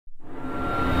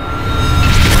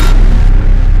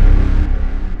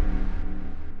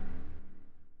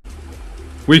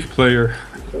Weak player.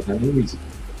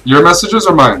 Your messages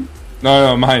or mine?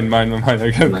 No, mine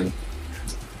again.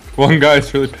 One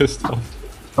guy's really pissed off.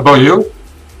 About you?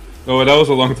 Oh, that was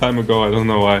a long time ago. I don't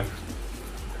know why.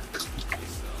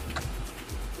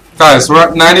 Guys, we're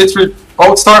at 93.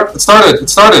 Oh, it started.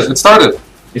 It's so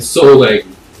laggy.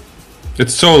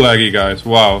 It's so laggy, guys.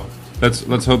 Wow.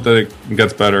 Let's hope that it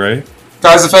gets better, eh?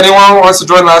 Guys, if anyone wants to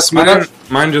join last minute,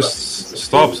 mine just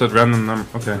stops at random number.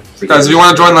 Okay. Guys, if you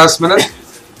want to join last minute,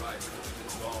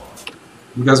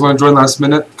 you guys want to join last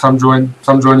minute? Come join.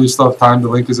 You still have time. The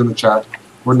link is in the chat.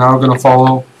 We're now gonna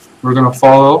follow. We're gonna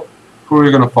follow. Who are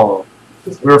we gonna follow?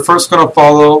 We're first gonna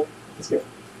follow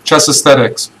Chess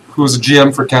Aesthetics, who's a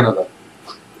GM for Canada.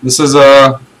 This is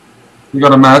we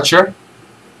got a match here.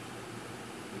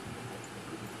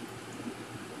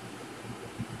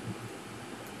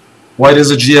 White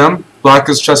is a GM. Black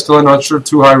is chess killer. Not sure.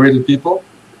 Two high-rated people.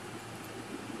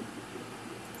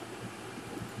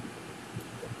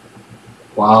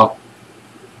 Wow.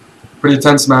 Pretty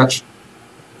tense match.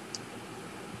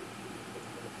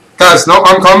 Guys, no,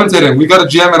 I'm commentating. We got a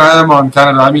GM and I am on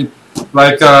Canada. I mean,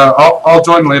 like, I'll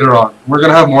join later on. We're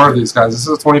gonna have more of these guys. This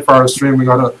is a 24-hour stream. We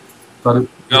got a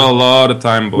lot of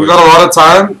time, boys. We got a lot of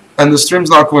time, and the stream's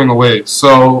not going away.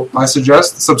 So I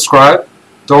suggest subscribe,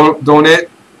 donate,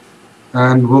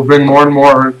 and we'll bring more and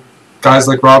more guys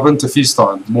like Robin to feast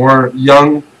on. More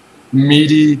young,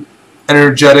 meaty,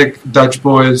 energetic Dutch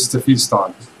boys to feast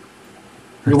on.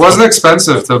 It wasn't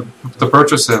expensive to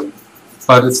purchase him,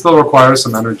 but it still requires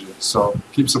some energy. So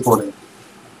keep supporting.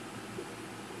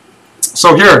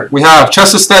 So here we have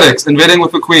Chess Aesthetics invading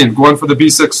with the queen, going for the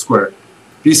b6 square.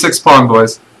 b6 pawn,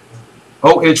 boys.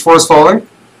 Oh, h4 is falling.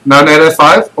 Now knight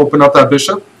f5, open up that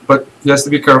bishop, but he has to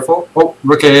be careful. Oh,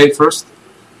 rook a8 first.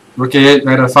 Rook a8,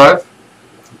 knight f5.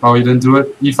 Oh, he didn't do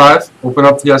it. e5, open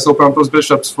up. Yes, open up those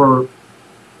bishops for.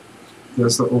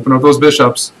 Yes, open up those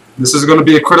bishops. This is going to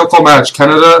be a critical match.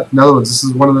 Canada, Netherlands. This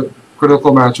is one of the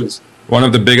critical matches. One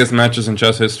of the biggest matches in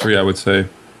chess history, I would say.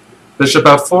 Bishop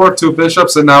f4, two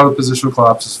bishops, and now the position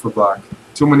collapses for black.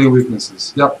 Too many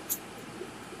weaknesses. Yep.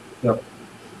 Yep.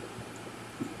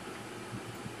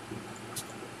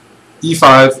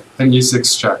 e5 and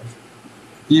e6 check.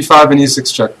 e5 and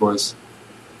e6 check, boys.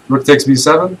 Rook takes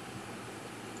b7.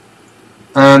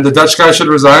 And the Dutch guy should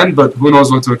resign, but who knows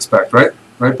what to expect, right?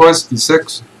 Right, boys?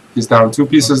 e6. He's down two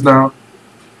pieces now.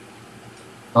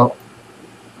 Oh.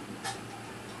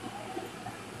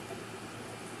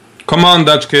 Come on,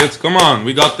 Dutch kids. Come on.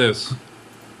 We got this.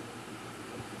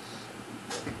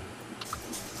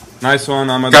 Nice one.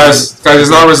 Guys, he's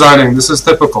not resigning. This is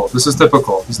typical.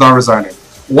 He's not resigning.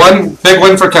 One big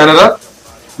win for Canada.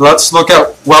 Let's look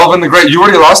at Welvin the Great. You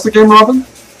already lost the game, Robin?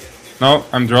 No,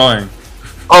 I'm drawing.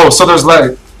 Oh, so there's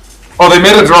leg. Oh, they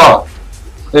made a draw.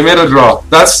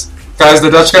 Guys, the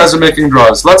Dutch guys are making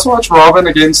draws. Let's watch Robin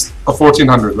against a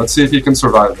 1400. Let's see if he can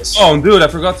survive this. Oh, dude, I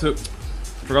forgot to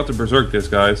berserk this,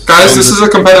 guys. Guys, this is a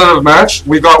competitive match.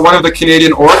 We got one of the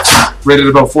Canadian orcs, rated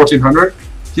about 1400.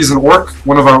 He's an orc,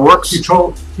 one of our orcs. He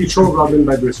trolled Robin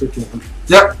by berserking him.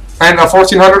 Yep, and a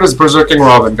 1400 is berserking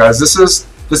Robin, guys.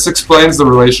 This explains the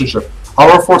relationship.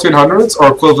 Our 1400s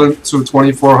are equivalent to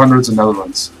 2400s in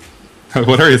Netherlands.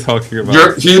 What are you talking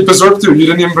about? He berserked you. You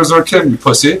didn't even berserk him, you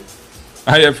pussy.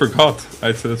 I forgot.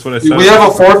 That's what I said. We have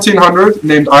a 1400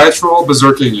 named iTroll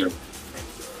berserking you.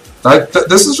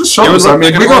 This is just shows. I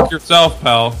mean, we got yourself,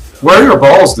 pal. Where are your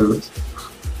balls, dude?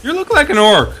 You look like an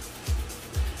orc.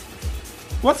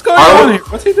 What's going on here?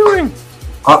 What's he doing?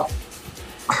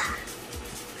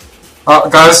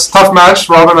 Guys, tough match.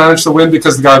 Robin managed to win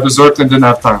because the guy berserked and didn't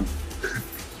have time.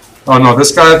 Oh no,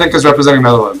 this guy I think is representing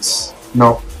Netherlands.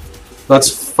 No. Let's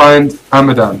find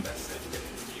Hamadan.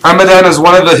 Hamadan is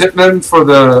one of the hitmen for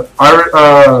the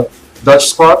Dutch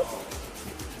squad.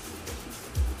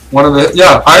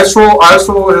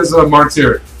 iTroll is a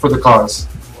martyr for the cause.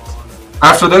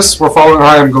 After this, we're following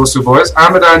Hayam Gosu, boys.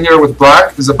 Hamadan here with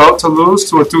black is about to lose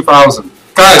to a 2000.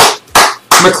 Guys,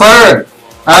 McLaren,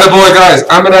 attaboy guys,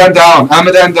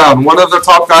 Hamadan down. One of the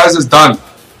top guys is done.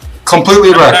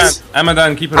 Completely wrecked.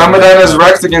 Hamadan, keep it Hamadan is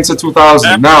wrecked against a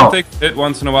 2000. Now, hit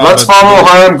once in a while, let's follow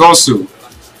Hayam Gosu.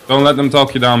 Don't let them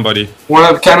talk you down, buddy. One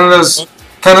of Canada's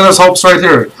hopes right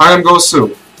here. Hayam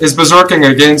Gosu is berserking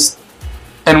against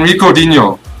Enrico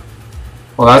Dino.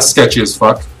 Well, that's sketchy as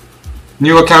fuck.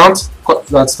 New account?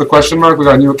 That's the question mark. We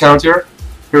got a new account here.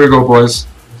 Here we go, boys.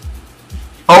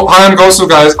 Oh, Hayam Gosu,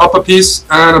 guys. Up a piece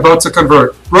and about to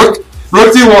convert. Rook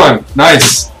D1.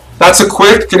 Nice. That's a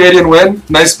quick Canadian win.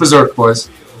 Nice berserk, boys.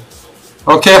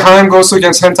 Okay, Hayam Gosu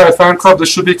against Hentai Fan Club. This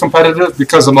should be competitive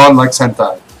because Amon likes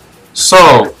hentai.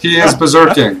 So, he is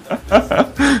berserking.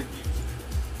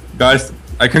 Guys,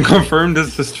 I can confirm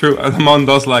this is true. Amon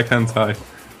does like hentai.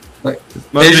 Like,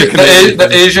 the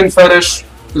Asian fetish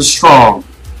is strong.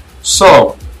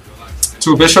 So,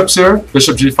 2 bishops here.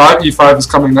 Bishop g5. e5 is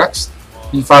coming next.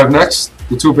 e5 next.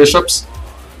 The 2 bishops.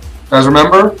 Guys,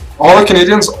 remember, all the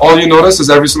Canadians, all you notice is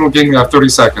every single game we have 30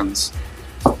 seconds.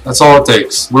 That's all it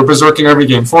takes. We're berserking every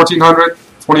game. 1400,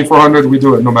 2400, we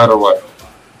do it no matter what.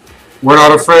 We're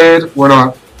not afraid. We're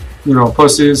not, you know,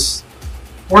 pussies.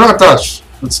 We're not Dutch.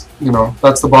 That's, you know,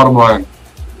 that's the bottom line.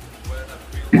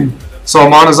 So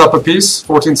Amon is up a piece.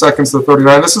 14 seconds to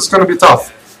 39. This is going to be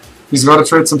tough. He's got to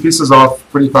trade some pieces off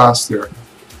pretty fast here.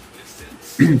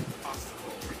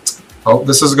 Oh,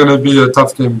 this is going to be a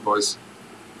tough game, boys.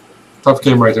 Tough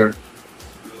game right here.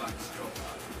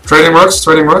 Trading works.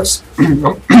 Trading works.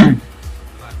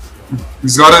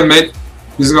 He's got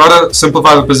to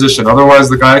simplify the position. Otherwise,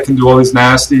 the guy can do all these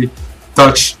nasty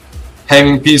Dutch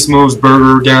hanging piece moves,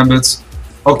 burger gambits.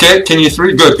 Okay, king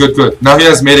e3. Good, good, good. Now he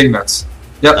has mating nets.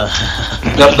 Yep.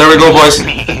 Yep, there we go, boys.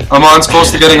 Amon's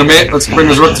close to getting a mate. Let's bring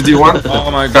his rook to d1.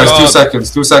 Oh my god. Guys, 2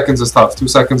 seconds. 2 seconds is tough. 2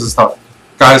 seconds is tough.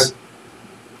 Guys,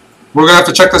 we're going to have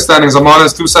to check the standings. Amon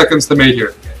has 2 seconds to mate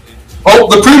here. Oh,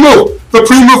 the pre-move! The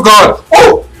pre-move god!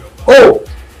 Oh! Oh!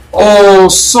 Oh,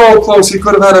 so close. He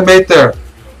could have had a mate there.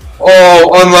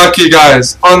 Oh, unlucky,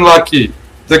 guys. Unlucky.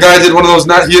 The guy did one of those...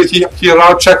 He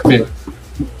allowed checkmate.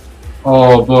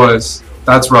 Oh, boys.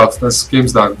 That's rough. This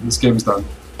game's done. This game's done.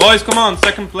 Boys, come on,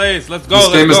 second place. Let's go. This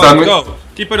game is done. Let's go.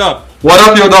 Keep it up. What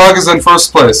Up Yo Dog is in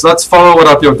first place. Let's follow What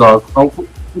Up Yo Dog. Oh,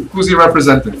 who's he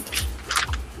representing?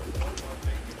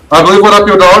 I believe What Up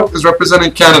Yo Dog is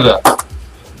representing Canada.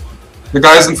 The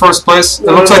guy's in first place. It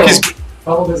looks like he's...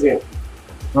 Follow this game.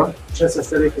 Huh? Chess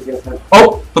aesthetic against him.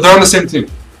 Oh, but they're on the same team.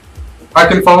 I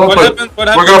can follow, What but happened,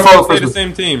 we're gonna follow the first.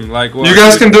 same team. Like what, You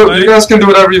guys can do. You guys can do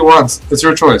whatever you want. It's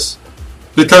your choice.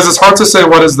 Because it's hard to say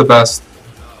what is the best.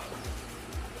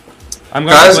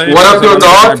 Guys, What Up Yo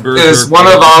Dog is one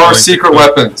of our secret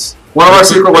weapons. One of our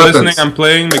secret weapons. I'm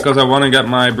playing because I want to get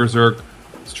my berserk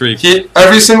streak.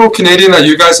 Every single Canadian that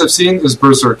you guys have seen is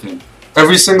berserking.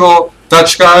 Every single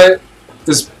Dutch guy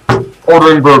is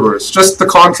ordering burgers. Just the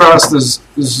contrast is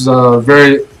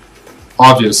very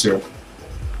obvious here.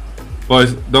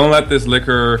 Boys, don't let this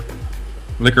liquor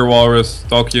walrus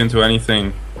talk you into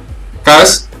anything.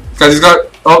 Guys, he's got...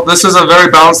 Oh, this is a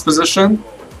very balanced position.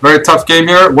 Very tough game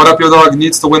here. What Up Yo Dog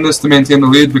needs to win this to maintain the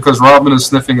lead because Robin is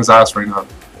sniffing his ass right now.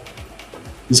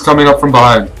 He's coming up from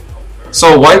behind.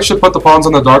 So White should put the pawns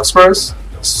on the dark squares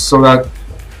so that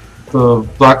the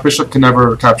black bishop can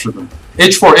never capture them.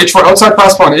 H4, H4, outside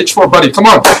pass pawn. H4, buddy, come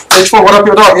on. H4, What Up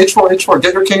Yo Dog. H4, H4.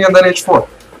 Get your king and then H4.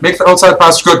 Make the outside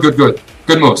pass. Good, good, good.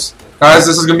 Good moves. Guys,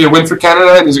 this is going to be a win for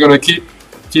Canada and he's going to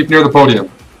keep near the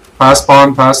podium. Pass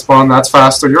pawn, that's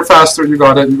faster. You're faster, you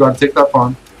got it. You got to take that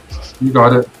pawn. You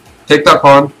got it. Take that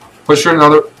pawn. Push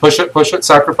it,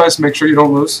 sacrifice, make sure you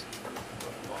don't lose.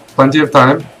 Plenty of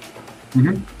time.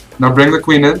 Now bring the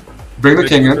queen in. Bring the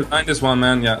king in. Behind this one,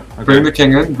 man, yeah. Okay. Bring the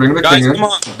king in. Bring the king in. Come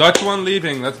on. Dutch one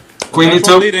leading. Let's Queen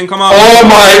E2. Leading, come on. Oh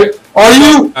my! Are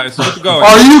you? Guys, let's go.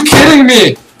 Are you kidding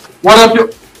me? What up,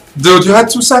 you? Dude, you had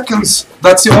 2 seconds.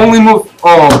 That's the only move.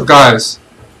 Oh, guys.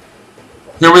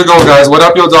 Here we go, guys. What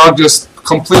Up Yo Dog just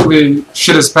completely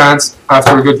shit his pants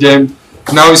after a good game.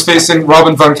 Now he's facing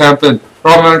Robin van Kampen.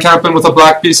 Robin van Kampen with the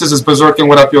black pieces is berserking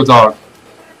What Up Yo Dog.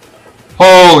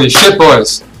 Holy shit,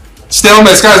 boys.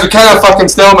 Stalemates, guys. We can't have fucking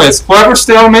stalemates. Whoever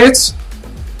stalemates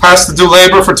has to do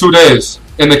labor for 2 days.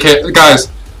 In the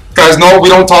guys, no, we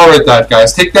don't tolerate that,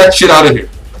 guys. Take that shit out of here.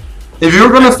 If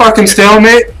you're gonna fucking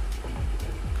stalemate,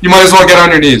 you might as well get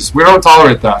on your knees. We don't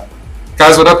tolerate that.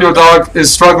 Guys, What Up Yo Dog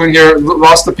is struggling here.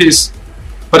 Lost the piece.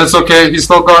 But it's okay.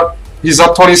 He's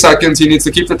up 20 seconds. He needs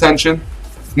to keep the tension.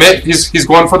 He's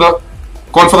going for the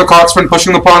cockspring,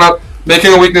 pushing the pawn up,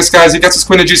 making a weakness, guys. He gets his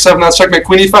queen to g7. That's checkmate.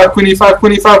 Queen e5, queen e5,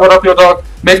 queen e5. What Up Yo Dog?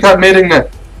 Make that mating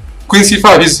net. Queen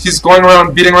c5. He's going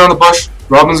around, beating around the bush.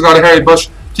 Robin's got a hairy bush.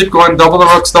 Keep going. Double the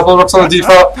rooks on the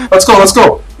d-file. Let's go, let's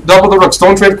go. Double the rooks.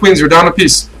 Don't trade queens. You're down a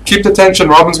piece. Keep the tension.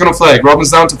 Robin's gonna flag.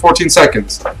 Robin's down to 14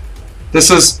 seconds. This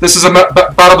is a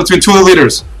battle between 2 of the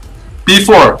leaders.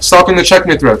 B4, stopping the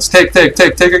checkmate threats. Take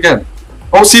again.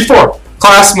 Oh, C4,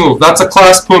 class move. That's a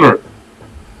class pooner.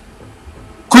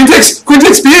 Queen takes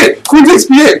B8. Queen takes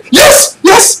B8. Yes,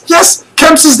 yes, yes.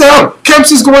 Kemps is down.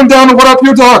 Kemps is going down. And What Up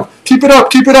Yo Dog? Keep it up,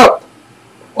 keep it up.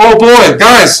 Oh boy,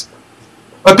 guys,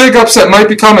 a big upset might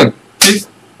be coming.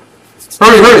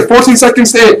 Hurry, 14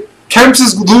 seconds to 8. Kemps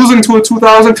is losing to a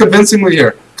 2000 convincingly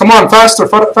here. Come on, faster,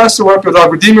 What Up Yo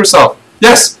Dog. Redeem yourself.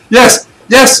 Yes, yes,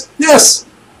 yes, yes.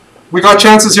 We got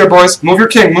chances here, boys. Move your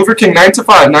king. 9 to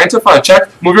 5. 9 to 5. Check.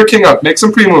 Move your king up. Make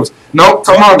some pre-moves. No,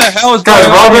 come on. What the hell is guys,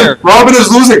 going on here? Robin is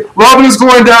losing. Robin is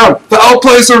going down. The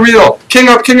outplays are real. King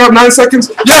up, 9 seconds.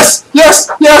 Yes,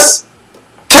 yes, yes.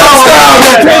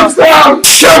 Counts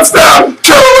down.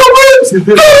 Killer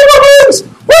wins.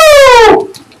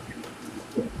 Woo!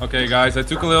 Okay, guys, I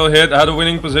took a little hit. I had a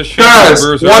winning position. Guys,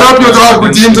 what up your dog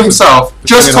redeemed himself.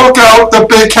 Just took out the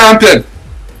big champion.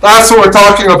 That's what we're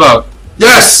talking about.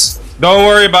 Yes. Don't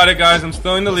worry about it, guys. I'm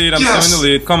still in the lead.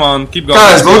 Come on, keep going.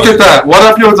 Guys, look at that. What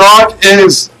Up Your Dog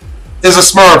is a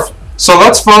Smurf. So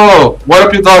let's follow. What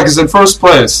Up Your Dog is in first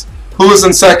place. Who is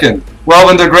in second?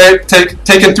 Welvin the Great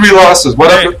taking 3 losses.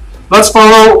 Let's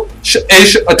follow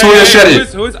Atulia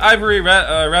Shetty. Who's Ivory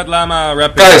Red Llama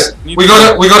repping? Guys, we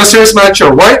got a serious match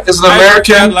here. White is an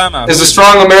American, is a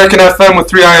strong American FM with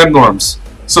 3 IM norms.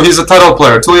 So he's a title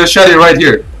player. Atulia Shetty right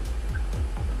here.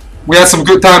 We had some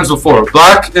good times before.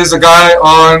 Black is a guy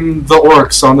on the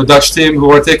Orcs, on the Dutch team,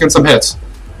 who are taking some hits.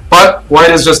 But White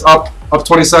is just up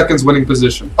 20 seconds winning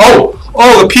position. Oh,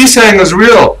 the peace hang is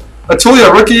real.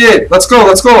 Atulia, rookie 8. Let's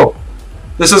go.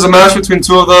 This is a match between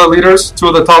 2 of the leaders, 2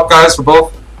 of the top guys for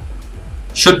both.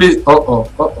 Should be,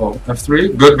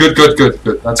 F3.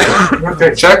 Good. That's good.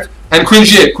 Okay, check. And Queen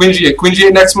G8, Queen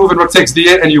G8 next move, and Rook takes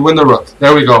D8, and you win the Rook.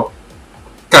 There we go.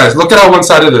 Guys, look at how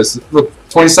one-sided it is. Look,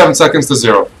 27 seconds to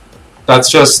 0. That's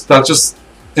just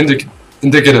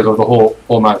indicative of the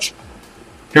whole match.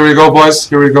 Here we go, boys.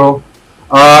 Here we go.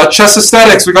 Chess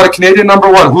Aesthetics. We got a Canadian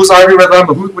 #1. Who's Ivory Red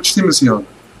Llama? Which team is he on?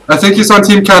 I think he's on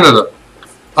Team Canada.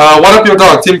 What Up Your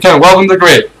Dog? Team Canada. Welvin the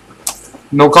Great.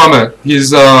 No comment.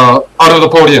 He's out of the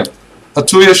podium.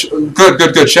 Atulia.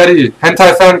 Good. Shetty.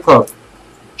 Hentai Fan Club.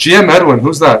 GM Edwin.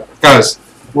 Who's that? Guys,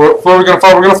 we're gonna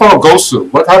follow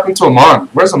Gosu. What happened to Amon?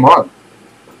 Where's Amon?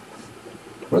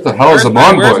 Where the hell is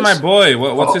Amon, boys? Where's my boy?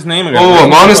 What's his name again? Oh,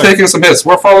 Amon is taking some hits.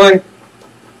 We're following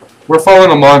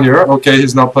Amon here. Okay,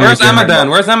 he's not playing. Where's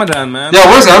Amadan, man? Yeah,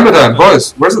 where's Amadan,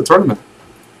 boys? Where's the tournament?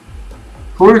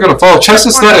 Who are we gonna follow? Chess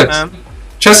Aesthetics.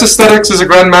 Chess Aesthetics is a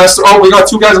grandmaster. Oh, we got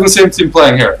 2 guys on the same team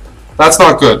playing here. That's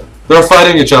not good. They're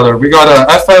fighting each other. We got a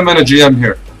FM and a GM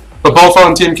here, but both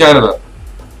on Team Canada.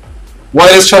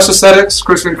 White is Chess Aesthetics.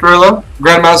 Christian Kirilla,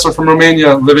 grandmaster from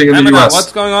Romania, living in the US.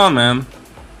 What's going on, man?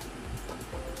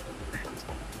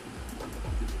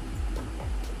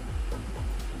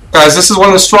 Guys, this is one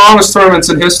of the strongest tournaments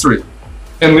in history.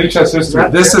 In Lee Chess history.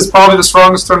 This is probably the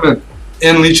strongest tournament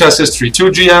in Lee Chess history. 2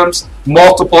 GMs,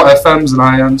 multiple FMs and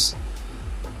IMs.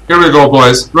 Here we go,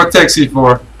 boys. Rook takes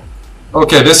E4.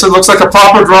 Okay, this looks like a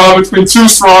proper draw between 2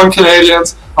 strong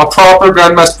Canadians. A proper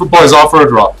Grandmaster. Boys, offer a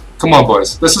draw. Come on,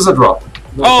 boys. This is a draw.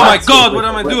 Oh my god, what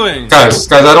am I doing?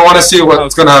 Guys, I don't want to see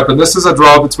what's going to happen. This is a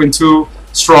draw between 2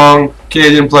 strong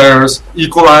Canadian players,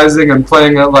 equalizing and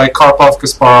playing it like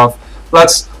Karpov-Kasparov.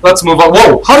 Let's move on.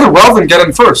 Whoa, how did Welvin get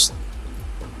in first?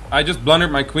 I just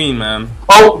blundered my queen, man.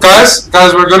 Oh, guys,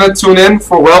 we're gonna tune in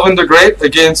for Welvin the Great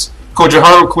against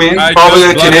Kojiharu Queen. Probably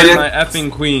a Canadian. My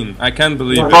effing queen. I can't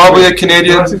believe it. Probably a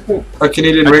Canadian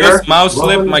I rigger. just mouse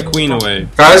slipped my queen away.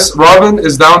 Guys, Robin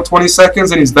is down 20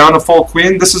 seconds and he's down a full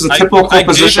queen. This is a typical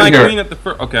position gave my here. Queen at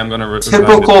the okay, I'm gonna.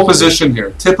 Typical position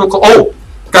here. Typical. Oh,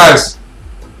 guys,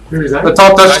 the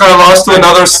top Dutch guy lost to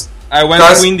another. I went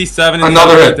Queen D7 and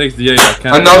another hit. Takes D8.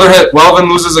 Another hit. Welvin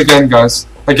loses again, guys.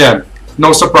 Again.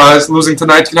 No surprise, losing to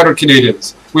 1900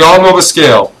 Canadians. We all know the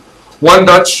scale. 1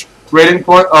 Dutch rating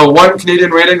point, 1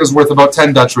 Canadian rating is worth about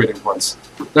 10 Dutch rating points.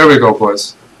 There we go,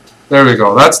 boys. There we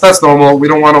go. That's normal. We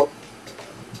don't want to.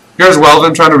 Here's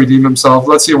Welvin trying to redeem himself.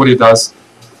 Let's see what he does.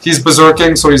 He's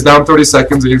berserking, so he's down 30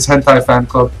 seconds against Hentai Fan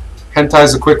Club.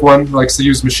 Hentai's a quick one. Likes to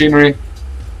use machinery.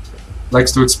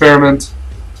 Likes to experiment.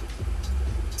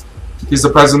 He's the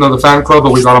president of the fan club,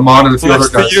 but we got him on and a few other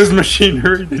guys. To use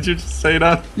machinery? Did you just say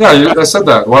that? Yeah, I said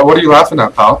that. What are you laughing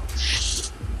at, pal?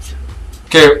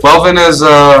 Okay, Welvin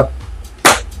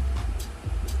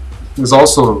is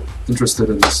also interested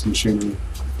in this machinery.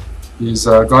 He's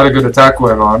got a good attack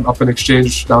going on, up in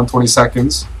exchange, down 20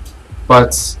 seconds,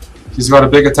 but he's got a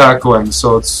big attack going.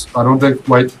 So I don't think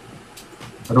White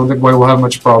will have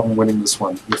much problem winning this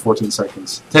one with 14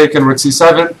 seconds. Taken Rook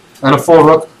C7 and a full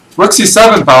Rook. Rook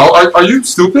C7, pal. Are you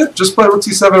stupid? Just play Rook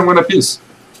C7 and win a piece.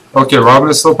 Okay, Robin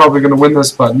is still probably going to win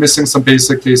this, but missing some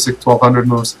basic 1200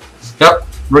 moves. Yep,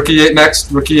 Rook E8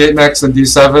 next, and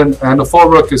D7, and a full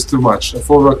Rook is too much. A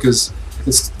full Rook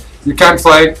you can't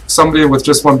flank somebody with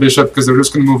just 1 bishop because they're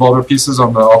just going to move all their pieces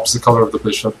on the opposite color of the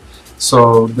bishop.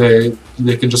 So they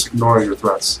can just ignore your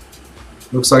threats.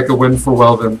 Looks like a win for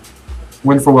Welvin.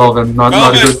 Not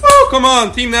a good. Oh, come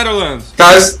on, Team Netherlands.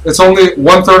 Guys, it's only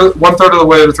one third of the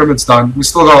way the tournament's done. We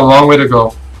still got a long way to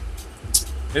go.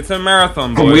 It's a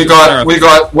marathon, boys. We got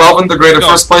Welvin the Great in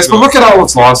first place, but look at all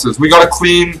its losses. We got a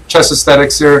clean chess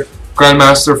aesthetics here,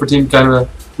 Grandmaster for Team Canada.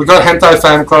 We got a hentai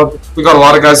fan club. We got a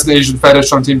lot of guys in the Asian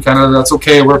fetish on Team Canada. That's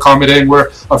okay. We're accommodating.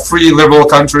 We're a free liberal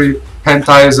country.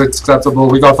 Hentai is acceptable.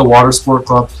 We got the water sport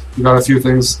club. We got a few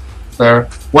things there.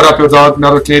 What up, yo dog?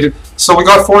 Another Canadian. So we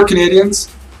got 4 Canadians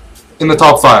in the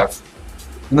top 5.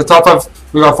 In the top 5,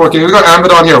 we got 4 Canadians. We got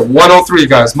Amadan here. 103,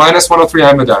 guys. Minus 103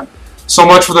 Amadan. So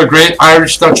much for the great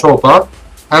Irish-Dutch hope, huh?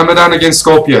 Amadan against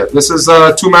Skopje. This is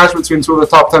a 2-match between 2 of the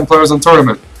top 10 players in the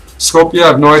tournament. Skopje, I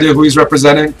have no idea who he's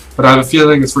representing, but I have a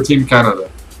feeling it's for Team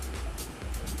Canada.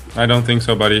 I don't think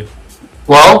so, buddy.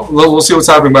 Well, we'll see what's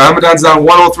happening. But Amadan's down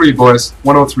 103, boys.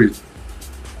 103.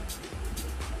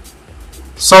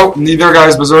 So neither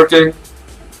guy's berserking.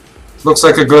 Looks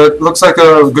like a good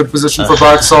position for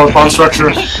black. Solid pawn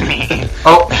structure.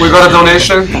 Oh, we got a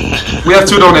donation. We have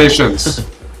 2 donations.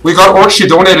 We got Orchi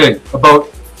donating about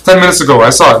 10 minutes ago.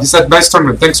 I saw it. He said, "Nice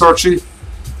tournament. Thanks, Orchi."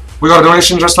 We got a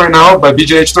donation just right now by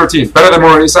BJH13. Better than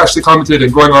Maurice actually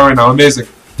commentating, going on right now. Amazing.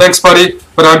 Thanks, buddy.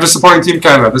 But I'm just supporting Team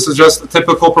Canada. This is just a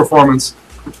typical performance.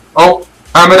 Oh,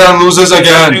 Amadan loses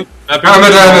again.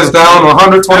 Amadan is down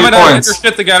 120 Amadan, points. get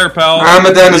your shit together, pal.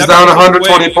 Amadan is down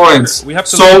 120 points. We have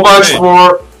to So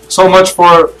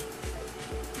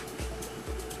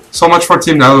much for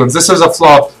Team Netherlands. This is a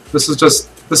flop.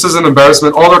 This is an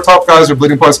embarrassment. All their top guys are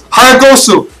bleeding points.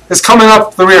 Hayagosu is coming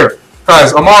up the rear.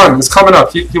 Guys, Amon is coming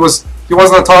up. He wasn't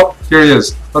on top. Here he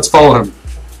is. Let's follow him.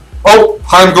 Oh,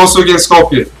 Haim Gosu against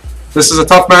Skopje. This is a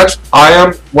tough match. I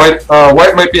am white.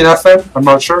 White might be an FM. I'm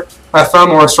not sure.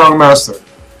 FM or a strong master.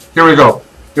 Here we go.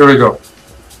 Here we go.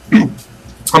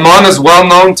 Amon is well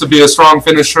known to be a strong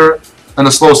finisher and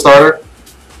a slow starter.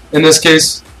 In this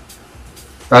case,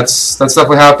 that's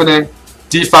definitely happening.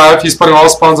 D5, he's putting all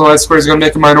his pawns on the light square. He's going to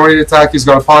make a minority attack. He's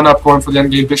got a pawn up going for the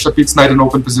endgame. Bishop beats knight in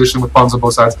open position with pawns on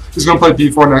both sides. He's going to play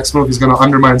B4 next move. He's going to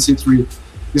undermine C3.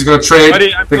 He's going to trade.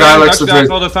 Buddy, the guy likes to trade.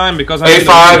 All the time because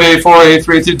A5, A4,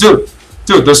 A3.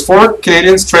 Dude, there's 4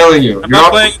 Canadians trailing you.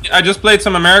 I just played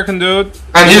some American dude.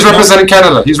 And he's representing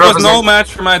Canada. He's representing. No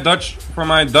match for my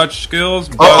Dutch skills.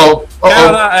 Canada,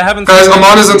 I haven't. Guys,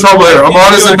 Amon is in trouble here.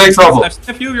 Amon is in big trouble. I've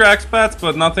seen a few of your expats,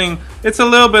 but nothing. It's a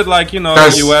little bit like, you know,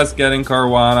 guys, the US getting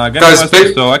Caruana.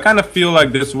 So I kind of feel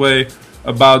like this way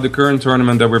about the current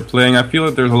tournament that we're playing. I feel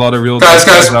that there's a lot of real guys,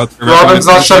 Robin's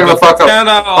not shutting the fuck up.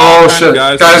 Canada, oh shit,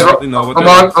 guys,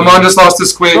 Amon just lost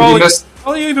his queen. He missed.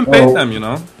 Well, you even paid them, you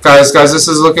know. Guys, this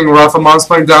is looking rough. Amon's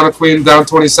playing down a queen, down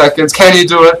 20 seconds. Can he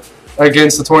do it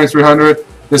against the 2300?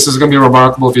 This is going to be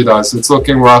remarkable if he does. It's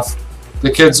looking rough.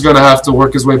 The kid's going to have to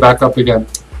work his way back up again.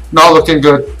 Not looking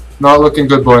good. Not looking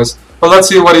good, boys. But let's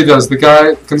see what he does. The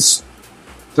guy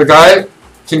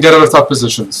can get out of tough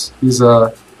positions. He's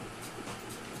a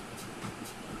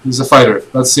fighter.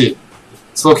 Let's see.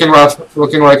 It's looking rough.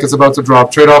 Looking like it's about to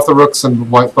drop. Trade off the rooks, and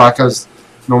black has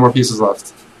no more pieces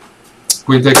left.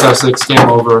 Queen takes f6. Game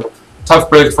over. Tough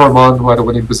break for Amon, who had a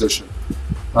winning position.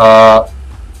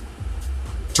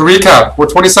 To recap, we're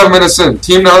 27 minutes in.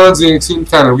 Team Netherlands and Team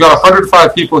Canada. We got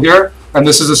 105 people here, and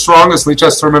this is the strongest League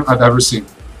Chess tournament I've ever seen.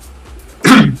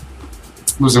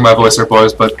 Losing my voice here,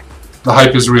 boys, but the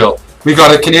hype is real. We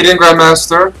got a Canadian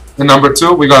Grandmaster in number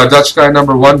 2. We got a Dutch guy in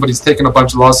number 1, but he's taking a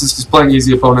bunch of losses. He's playing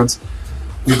easy opponents.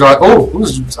 We got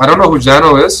I don't know who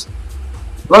Jano is.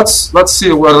 Let's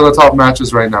see what are the top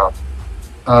matches right now.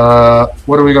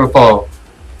 What are we gonna follow?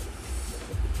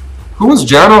 Who is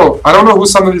Jano? I don't know who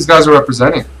some of these guys are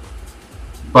representing.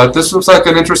 But this looks like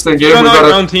an interesting game. You don't know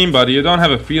your own team, buddy. You don't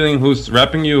have a feeling who's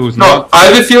repping you, who's not. No, I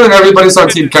have a feeling everybody's on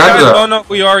Team Canada. You don't know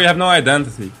who you are. You have no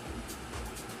identity.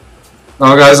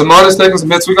 No, guys, Amon is taking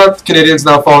some hits. We got Canadians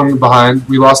now falling behind.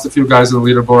 We lost a few guys in the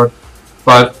leaderboard.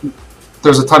 But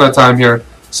there's a ton of time here.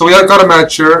 So we have got a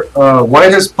match here.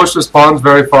 White has pushed his pawns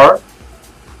very far.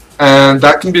 And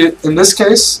that can be, in this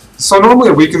case, so normally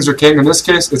it weakens your king. In this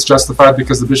case, it's justified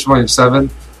because the bishop on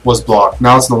h7 was blocked.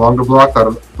 Now it's no longer blocked.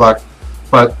 But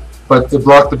it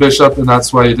blocked the bishop, and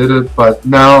that's why he did it. But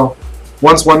now,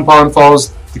 once one pawn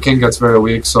falls, the king gets very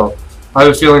weak. So I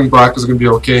have a feeling black is going to be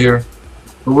okay here.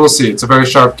 But we'll see. It's a very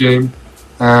sharp game.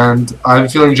 And I have a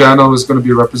feeling Jano is going to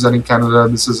be representing Canada,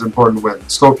 and this is an important win.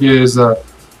 Skopje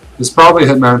is probably a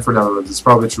hitman for Netherlands. It's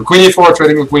probably true. Queen e4,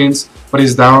 trading with queens, but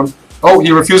he's down. Oh,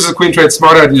 he refuses the queen trade.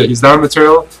 Smart idea. He's down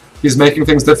material. He's making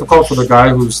things difficult for the guy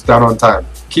who's down on time.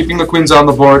 Keeping the queens on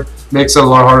the board makes it a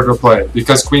lot harder to play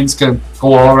because queens can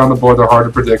go all around the board. They're hard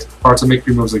to predict, hard to make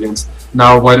moves against.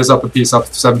 Now white is up a piece, up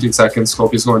to 17 seconds.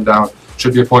 Skopje's going down.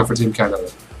 Should be a point for Team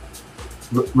Canada.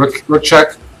 Rook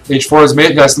check H4 is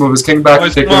mate. He has to move his king back.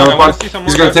 Boys, Take come on, another I wanna pawn. see some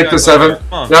He's more going to take the guys 7. out there.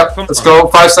 Come on, Yep, come let's on. go.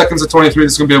 5 seconds to 23.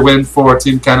 This is going to be a win for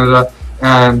Team Canada.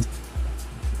 And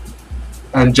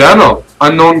Jano,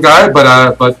 unknown guy,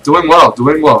 but doing well,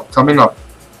 coming up.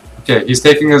 Okay, he's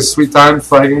taking his sweet time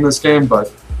flagging this game,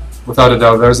 but without a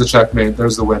doubt, there's the checkmate,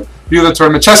 there's the win. View of the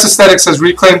tournament. Chess Aesthetics has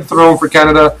reclaimed the throne for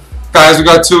Canada. Guys, we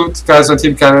got 2 guys on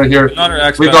Team Canada here.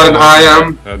 We got an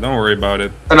IM. Don't worry about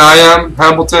it. An IM,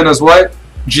 Hamilton as white.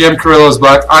 GM Carrillo is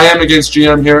black. IM against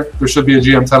GM here. There should be a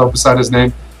GM title beside his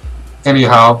name.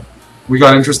 Anyhow, we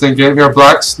got an interesting game here.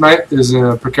 Black's knight is in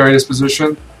a precarious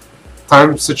position.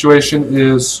 Time situation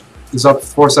is up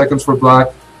 4 seconds for black.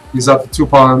 He's up 2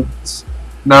 pawns.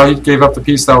 Now he gave up the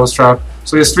piece that was trapped.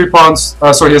 So he has 3 pawns. He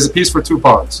has a piece for 2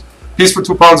 pawns. Piece for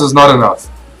 2 pawns is not enough.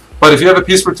 But if you have a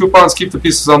piece for 2 pawns, keep the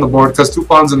pieces on the board because 2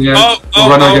 pawns in the end will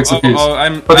run against the piece.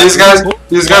 But these guys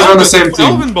are on the same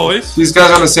team. These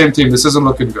guys are on the same team. This isn't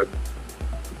looking good.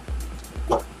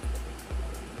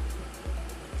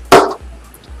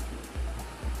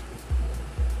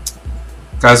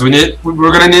 Guys,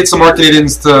 we're gonna need some more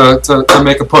Canadians to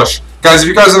make a push. Guys, if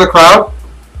you guys are in the crowd,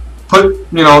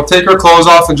 take your clothes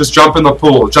off and just jump in the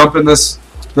pool. Jump in this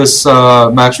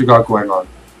match we got going on.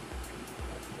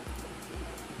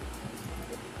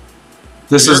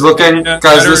 This is looking,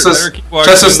 guys. This is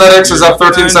Chess Aesthetics is up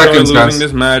 13 seconds, guys.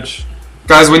 This match.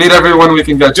 Guys, we need everyone we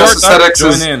can get. Chess Aesthetics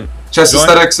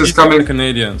is coming.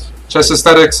 Canadians. Chess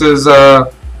Aesthetics is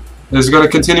going to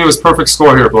continue his perfect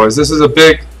score here, boys. This is a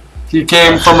big. He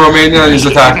came from Romania and he's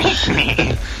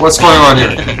attacking. What's going on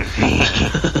here?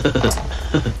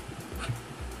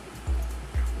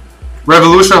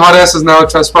 Revolution Hot Ass is now a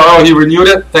chessbrah. Oh, he renewed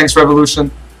it. Thanks,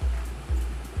 Revolution.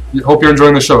 Hope you're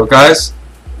enjoying the show, guys.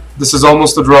 This is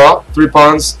almost a draw. 3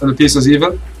 pawns and the piece is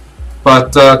even.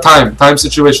 But time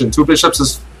situation. 2 bishops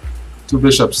is 2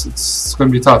 bishops. It's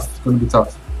going to be tough. It's going to be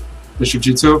tough. Bishop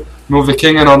g2. Move the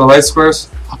king in on the light squares.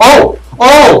 Oh!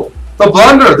 The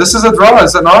blunder. This is a draw,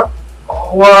 is it not?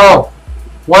 Oh, wow.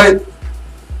 White.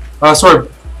 Sorry.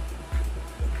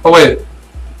 Oh, wait.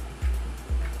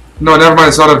 No, never mind.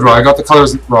 It's not a draw. I got the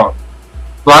colors wrong.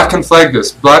 Black can flag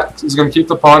this. Black is going to keep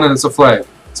the pawn and it's a flag.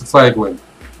 It's a flag win.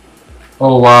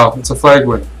 Oh, wow. It's a flag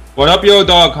win. What up, yo,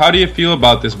 dog? How do you feel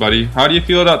about this, buddy? How do you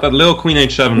feel about that little queen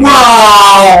h7?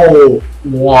 Wow!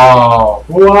 Wow!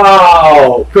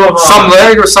 Come on. Some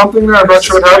leg or something there. I'm not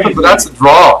sure what happened, but that's a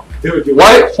draw. Dude,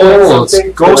 White holds.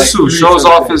 Gosu shows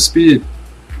off his speed.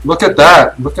 Look at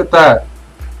that. Look at that.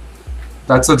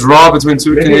 That's a draw between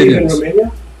 2 Canadians.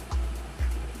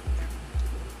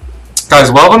 Guys,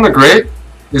 Welvin the Great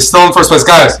is still in first place.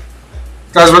 Guys,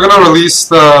 we're gonna release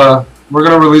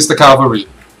the cavalry.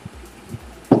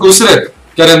 Usidik,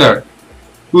 get in there.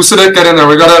 Usidik, get in there.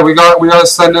 We gotta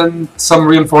send in some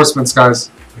reinforcements, guys.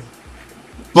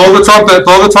 Blow the trumpet.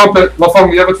 Lafong,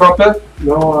 do you have a trumpet?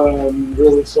 No, I'm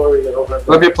really sorry. I don't have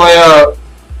that. Let me play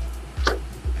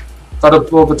gotta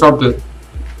blow the trumpet.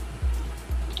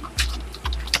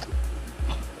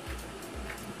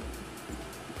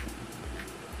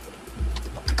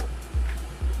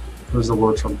 Where's the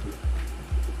war trumpet?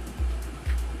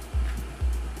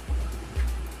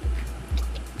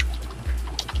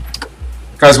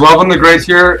 Guys, Welvin the Great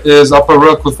here is up a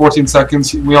rook with 14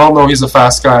 seconds. We all know he's a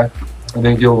fast guy. I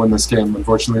think he'll win this game,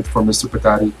 unfortunately, for Mr.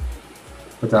 Patati.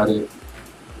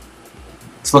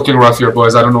 It's looking rough here,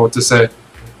 boys. I don't know what to say.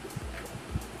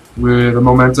 The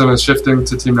momentum is shifting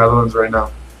to Team Netherlands right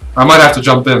now. I might have to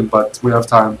jump in, but we have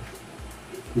time.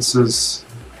 This is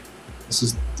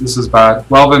bad.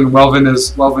 Welvin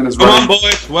is ready. Come on,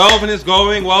 boys. Welvin is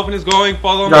going.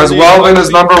 Follow him. Guys, Welvin is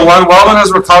number 1. Welvin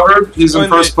has recovered. He's in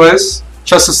first place.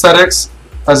 Chess Aesthetics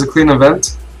has a clean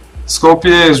event.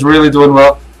 Skopje is really doing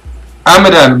well.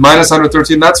 Amadan, minus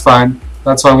 113. That's fine.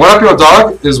 What Up Yo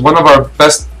Dog is one of our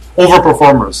best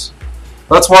overperformers.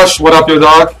 Let's watch What Up Yo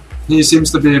Dog. He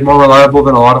seems to be more reliable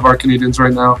than a lot of our Canadians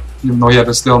right now, even though he had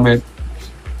a stalemate.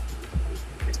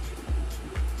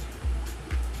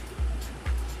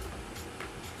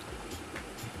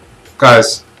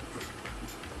 Guys,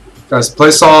 play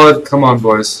solid. Come on,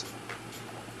 boys.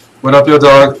 What Up Yo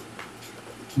Dog?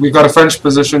 We got a French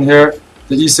position here.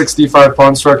 The e6 d5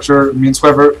 pawn structure means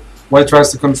whoever white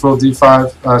tries to control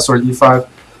e5,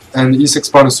 and the e6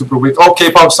 pawn is super weak. Oh,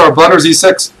 K-pop star blunders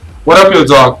e6. What Up Yo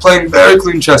Dog? Playing very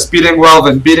clean chess, beating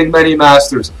Welvin, beating many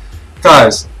masters.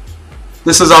 Guys,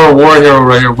 this is our war hero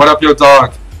right here. What Up Yo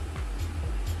Dog?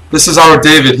 This is our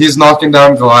David. He's knocking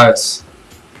down Goliath.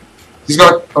 He's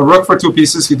got a rook for 2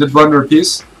 pieces. He did blunder a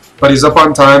piece, but he's up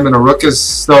on time, and a rook is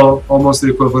still almost the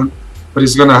equivalent. But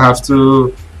he's gonna have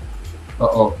to.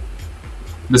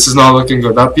 This is not looking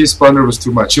good. That piece blunder was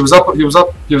too much. He was up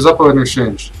in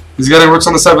exchange. He's getting rooks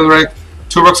on the 7th rank.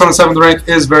 2 rooks on the 7th rank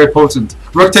is very potent.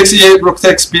 Rook takes e8, rook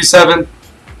takes b7.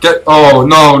 Oh,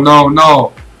 no, no,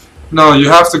 no. No, you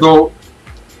have to go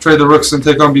trade the rooks and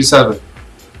take on b7.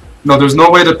 No, there's no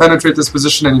way to penetrate this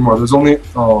position anymore. There's only...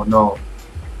 Oh, no.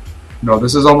 No,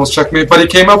 this is almost checkmate. But he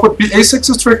came up with a6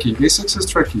 is tricky. a6 is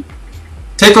tricky.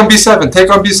 Take on b7.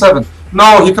 Take on b7.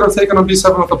 No, he could have taken on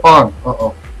b7 with a pawn.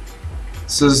 Uh-oh.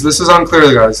 This is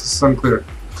unclear, guys. This is unclear.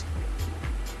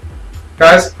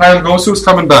 Guys, Hayam Gosu is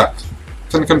coming back.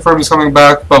 Can confirm he's coming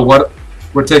back, but what?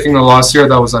 We're taking a loss here.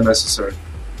 That was unnecessary.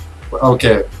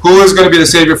 Okay. Who is going to be the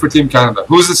savior for Team Canada?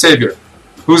 Who's the savior?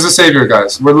 Who's the savior,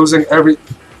 guys? We're losing every...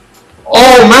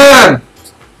 Oh, man!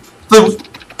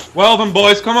 Well then,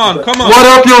 boys, come on, come on. What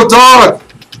up, yo, dog?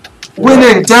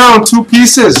 Winning down 2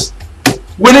 pieces.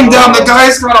 Winning down. The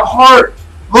guy's got a heart.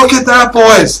 Look at that,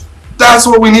 boys. That's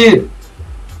what we need.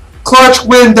 Clutch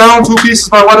win down 2 pieces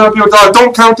by What Up Yo Dog.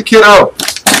 Don't count the kid out.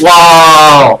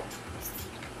 Wow.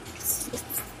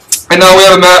 And now we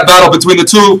have a battle between the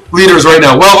 2 leaders right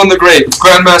now. Welvin the Great,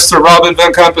 Grandmaster Robin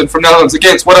van Kampen from Netherlands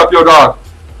against What Up Yo Dog.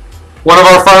 One of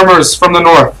our farmers from the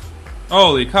north.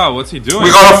 Holy cow, what's he doing?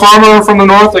 We got a farmer from the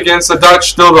north against a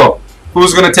Dutch dildo.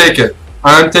 Who's going to take it?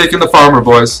 I'm taking the farmer,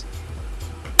 boys.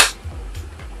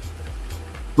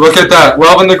 Look at that.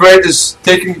 Welvin the Great is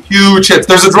taking huge hits.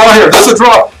 There's a draw here. There's a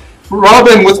draw.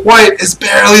 Robin with white is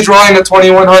barely drawing at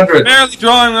 2100. Barely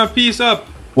drawing a piece up.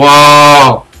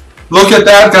 Wow. Look at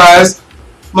that, guys.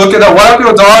 Look at that. What Up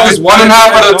Yo Dog is 1.5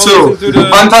 out of 2.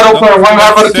 Untitled player 1.5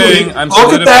 out of 2.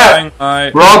 Look at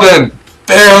that. Robin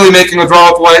barely making a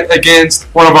draw with white against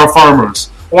one of our farmers.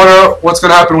 Wonder what's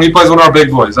going to happen when he plays one of our big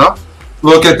boys, huh?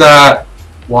 Look at that.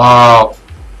 Wow.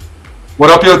 What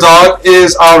Up Yo Dog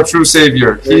is our true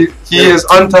savior. He is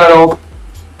untitled.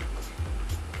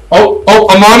 Oh,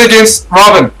 I'm on against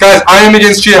Robin. Guys, I am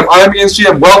against GM. I am against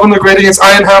GM. Welvin the Great against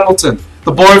Ian Hamilton,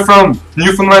 the boy from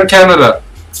Newfoundland, Canada.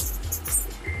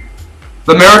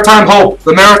 The Maritime Hope.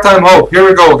 The Maritime Hope. Here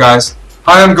we go, guys.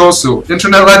 Hayam Gosu.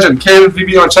 Internet legend.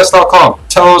 KVB on chess.com.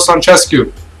 Telos on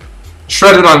ChessCube.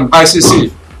 Shredded on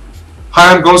ICC.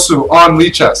 Hayam Gosu on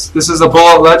Lichess. This is a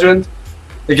bullet legend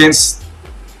against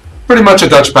pretty much a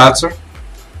Dutch batzer.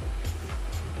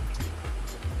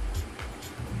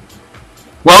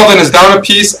 Welvin is down a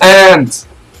piece and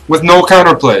with no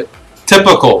counterplay.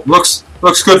 Typical. Looks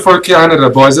good for Canada,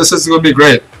 boys. This is going to be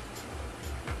great.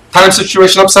 Time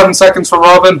situation up 7 seconds for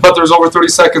Robin, but there's over 30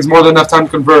 seconds, more than enough time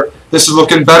to convert. This is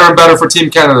looking better and better for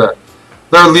Team Canada.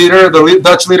 Their leader, the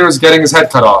Dutch leader, is getting his head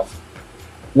cut off.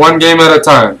 1 game at a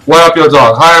time. What Up Yo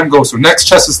Dog? Hayam Gosu. Next,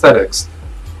 Chess Aesthetics.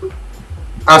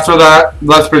 After that,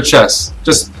 Lethbridge Chess.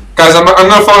 Just, guys, I'm going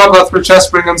to follow up Lethbridge Chess,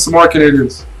 bring in some more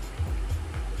Canadians.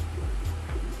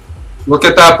 Look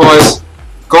at that, boys.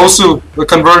 Gosu, the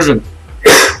conversion.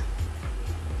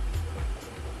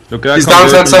 He's down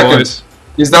 10 seconds.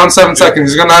 He's down 7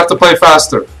 seconds. He's gonna have to play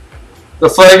faster. The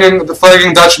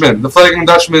flagging Dutchman. The flagging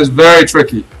Dutchman is very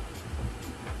tricky.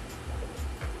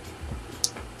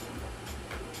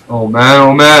 Oh man,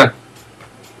 oh man.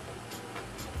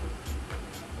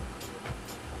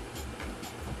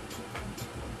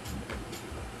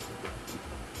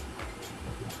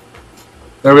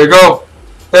 There we go.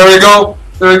 There we go.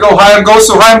 There we go. Hayam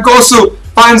Gosu. Hayam Gosu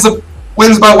finds the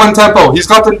wins by 1 tempo. He's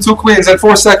got the 2 queens in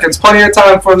 4 seconds. Plenty of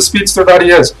time for the speedster that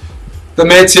he is. The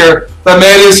mate's here. The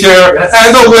mate is here.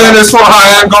 And the win is for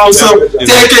Hayam Gosu.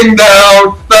 Taking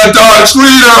down the Dutch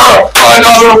leader.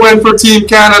 Another win for Team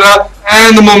Canada.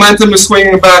 And the momentum is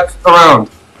swinging back around.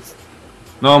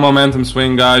 No momentum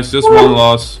swing, guys. Just 1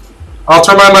 loss. I'll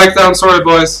turn my mic down. Sorry,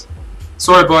 boys.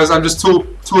 Sorry, boys. I'm just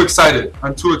too excited.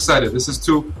 I'm too excited. This is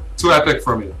too epic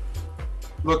for me.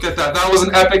 Look at that. That was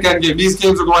an epic endgame. These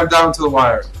games are going down to the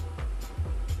wire.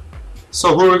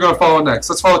 So who are we going to follow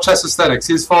next? Let's follow Chess Aesthetics.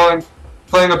 He's playing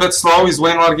a bit slow. He's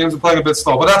winning a lot of games and playing a bit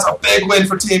slow. But that's a big win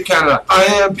for Team Canada.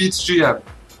 IAM beats GM.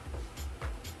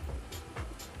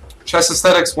 Chess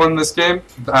Aesthetics won this game.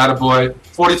 Attaboy.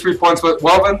 43 points with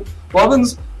Welvin.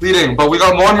 Welvin's leading, but we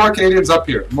got more and more Canadians up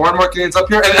here. More and more Canadians up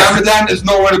here. And Amadan is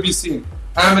nowhere to be seen.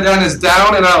 Amadan is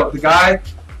down and out. The guy,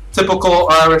 typical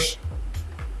Irish,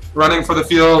 running for the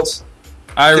fields.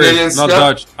 Irish, Canadians, not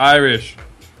Dutch. Irish.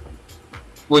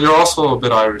 Well, you're also a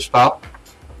bit Irish, pal.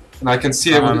 And I can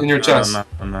see it in your chest.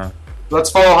 No. Let's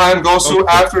follow Hayam Gosu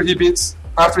after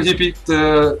he beat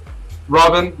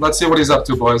Robin. Let's see what he's up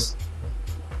to, boys.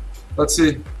 Let's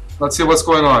see what's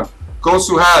going on.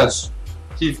 Gosu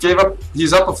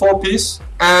he's up a 4 piece,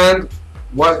 and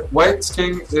White's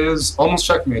king is almost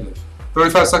checkmated.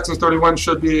 35 seconds, 31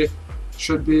 should be.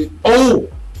 Oh,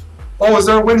 is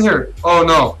there a win here? Oh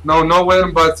no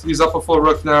win, but he's up a full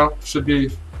rook now. Should be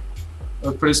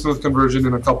A pretty smooth conversion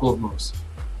in a couple of moves.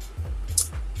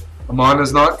 Amon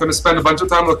is not going to spend a bunch of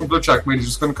time looking for a checkmate. He's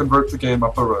just going to convert the game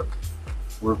up a rook.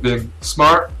 We're being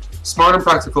smart and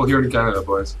practical here in Canada,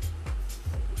 boys.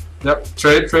 Yep,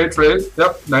 trade.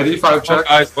 Yep, 95 check.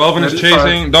 Guys, Welvin is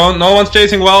chasing. No one's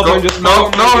chasing Welvin. Just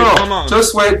no.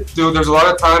 Just wait, dude. There's a lot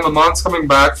of time. Amon's coming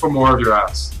back for more of your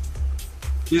ass.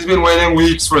 He's been waiting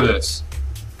weeks for this.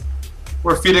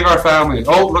 We're feeding our family.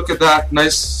 Oh, look at that.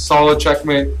 Nice, solid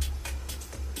checkmate.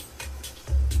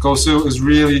 Gosu is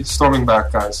really storming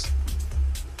back, guys.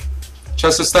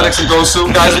 Chess Aesthetics and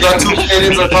Gosu. Guys, we got 2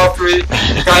 Canadians in the top 3.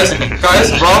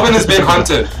 Guys, Robin is being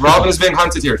hunted. Robin is being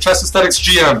hunted here. Chess Aesthetics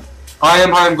GM. I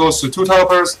am Gosu. 2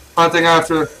 developers hunting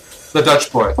after the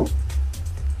Dutch boy.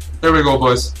 There we go,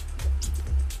 boys.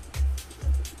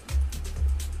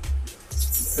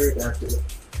 Very active.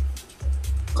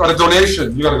 Got a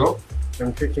donation. You gotta go.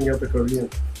 I'm picking up a Korean.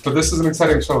 But this is an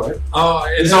exciting show, right? Oh,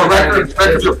 it's a record.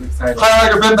 Hi,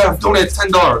 Iger Bindam. Donate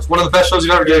 $10. One of the best shows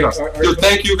you've ever given us. Dude,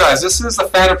 thank you guys. This is the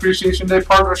Fan Appreciation Day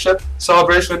partnership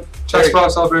celebration,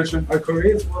 chessbrah celebration. Are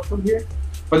Koreans welcome here?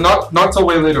 But not till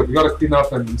way later. We gotta clean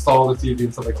up and install the TV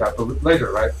and stuff like that. But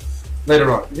later, right?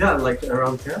 Later on. Yeah, like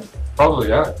around 10. Probably,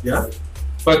 yeah. Yeah.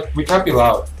 But we can't be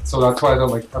loud, so that's why I don't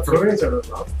like. Koreans are not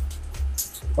loud.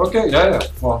 Okay, yeah.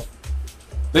 Well,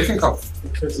 they can come.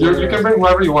 Because, You can bring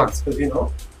whoever you want. Because you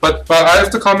know. But I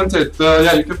have to commentate.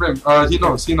 Yeah, you can bring.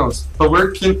 He knows. But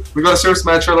we're keen. We got a serious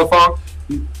match here, Lafong.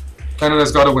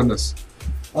 Canada's got to win this.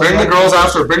 Bring the girls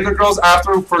after. Bring the girls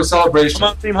after for a celebration. Come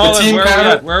on, Team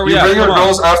Holland. Where are we at? You bring your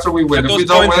girls after we win. If we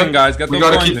don't win, we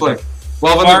got to keep playing.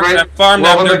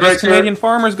 Welvin the Great Canadian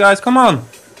farmers, guys. Come on.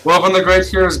 Welvin the Great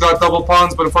here has got double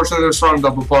pawns, but unfortunately they're strong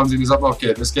double pawns, and he's up.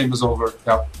 Okay, this game is over.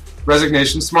 Yeah.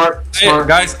 Resignation, smart. Hey,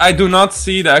 guys, I do not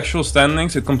see the actual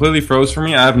standings. It completely froze for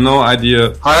me. I have no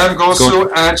idea. I am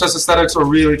Gosu and Chess Aesthetics are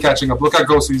really catching up. Look at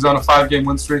Gosu. He's on a 5-game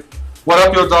win streak. What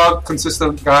up, yo dog?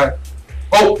 Consistent guy.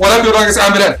 Oh, what up, yo dog? Is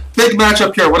Amaden. Big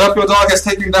matchup here. What up, yo dog? Is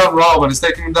taking down Robin. Is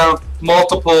taking down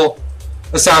multiple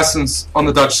assassins on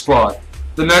the Dutch squad.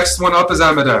 The next one up is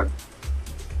Amaden.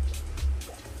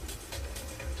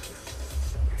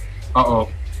 Uh-oh.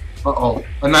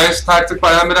 A nice tactic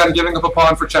by Amaden, giving up a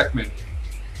pawn for checkmate.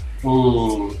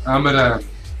 Ooh, Amaden.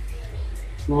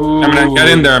 Amaden, get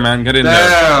in there, man. Get in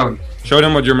there. Show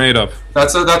them what you're made of.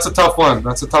 That's a tough one.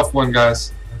 That's a tough one,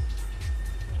 guys.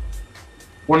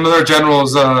 One of their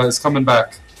generals is coming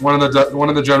back. One of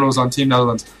the generals on Team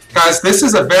Netherlands. Guys, this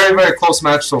is a very, very close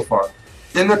match so far.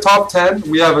 In the top 10,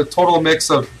 we have a total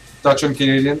mix of Dutch and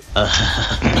Canadian.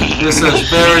 This is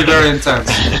very, very intense.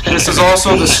 This is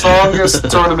also the strongest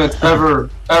tournament ever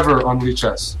on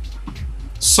Chess.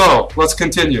 So, let's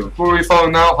continue. Who are we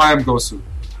following now? I am Gosu.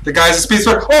 The guy's a speed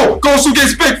sword. Oh, Gosu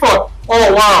gets Bigfoot!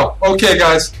 Oh, wow. Okay,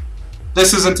 guys.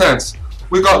 This is intense.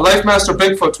 We got Life Master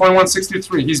Bigfoot,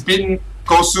 2163. He's beaten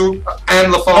Gosu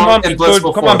and Lafong in Blitz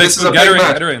before. Come on, this is a big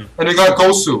match. And we got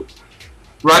Gosu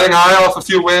riding high off a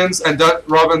few wins and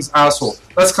Robin's asshole.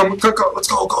 Let's go,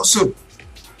 Gosu.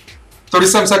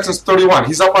 37 seconds, 31.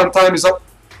 He's up on time. He's up.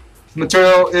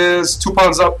 Material is 2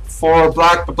 pawns up for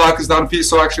black, but black is down a piece,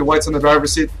 so actually white's in the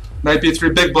driver's seat. Knight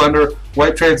b3, big blunder.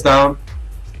 White trades down,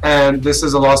 and this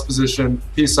is a lost position.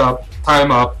 Piece up,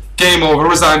 time up, game over.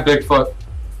 Resign, Bigfoot.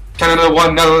 Canada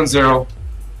 1, Netherlands 0.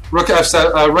 Rook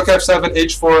f7,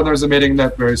 h4, and there's a mating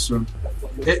net very soon.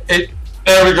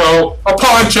 There we go. A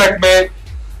pawn checkmate.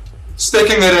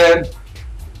 Sticking it in.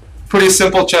 Pretty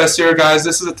simple chess here, guys.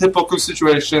 This is a typical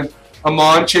situation.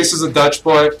 Amon chases a Dutch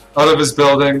boy out of his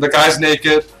building. The guy's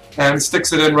naked and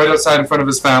sticks it in right outside in front of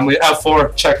his family.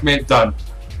 F4, checkmate, done.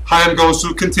 Haim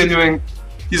Gosu continuing.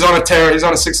 He's on a tear. He's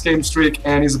on a 6-game streak,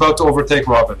 and he's about to overtake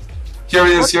Robin. Here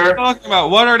he is here. What are you talking about?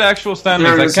 What are the actual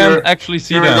standings? I can't actually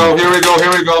see them. Here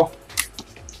we go.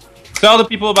 Tell the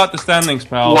people about the standings,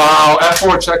 pal. Wow,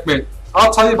 F4, checkmate.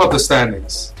 I'll tell you about the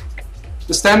standings.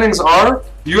 The standings are,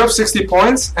 you have 60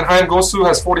 points, and Haim Gosu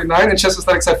has 49, and Chess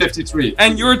Aesthetics have 53.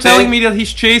 And you're telling me that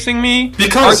he's chasing me?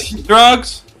 Because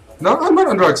drugs? No, I'm not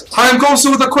on drugs. Haim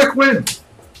Gosu with a quick win.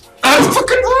 That's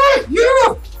fucking right,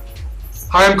 yeah.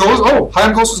 Haim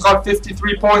Gosu's got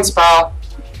 53 points, pal.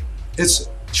 It's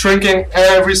shrinking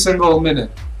every single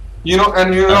minute. You know what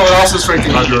else is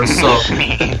shrinking on yours, so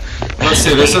let's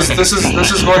see. This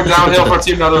is going downhill for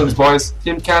Team Netherlands, boys.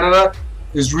 Team Canada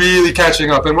is really catching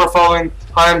up, and we're following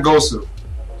Haim Gosu.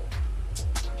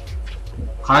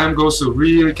 Haim Gosu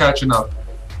really catching up.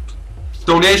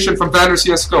 Donation from Vander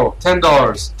CSGO,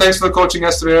 $10. Thanks for the coaching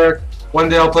yesterday, Eric. One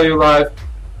day I'll play you live.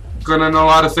 Gonna know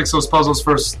how to fix those puzzles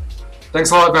first.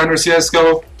 Thanks a lot, Vander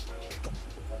CSGO.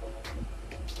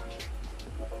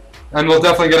 And we'll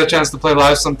definitely get a chance to play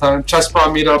live sometime. chessbrah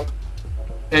meetup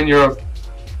in Europe.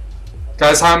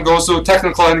 Guys, Ham goes to a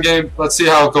technical endgame. Let's see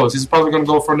how it goes. He's probably going to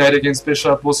go for knight against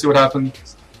bishop. We'll see what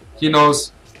happens. He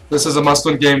knows this is a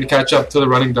must-win game to catch up to the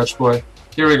running Dutch boy.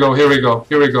 Here we go, here we go,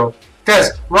 here we go.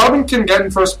 Guys, Robin can get in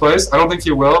first place. I don't think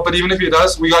he will, but even if he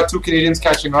does, we got 2 Canadians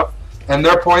catching up, and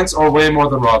their points are way more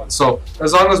than Robin. So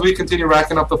as long as we continue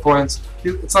racking up the points,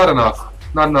 it's not enough.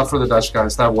 Not enough for the Dutch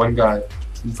guys to have one guy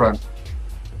in front.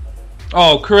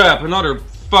 Oh crap, another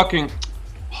fucking...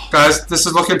 Guys, this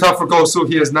is looking tough for Gosu.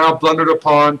 He has now blundered a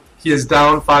pawn. He is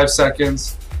down 5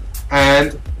 seconds.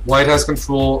 And White has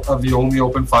control of the only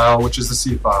open file, which is the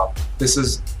C file. This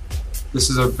is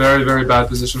a very, very bad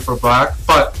position for Black,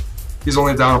 but he's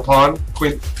only down a pawn.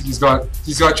 Queen, he's got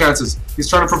chances. He's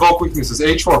trying to provoke weaknesses.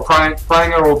 H4,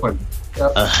 prying are open.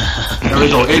 Yep. There we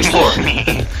go.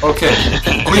 H4.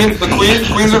 Okay.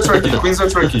 Queens are tricky. Queens are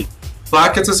tricky.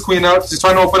 Black gets his queen out. He's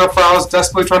trying to open up files,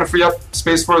 desperately trying to free up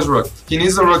space for his rook. He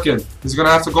needs the rook in. He's going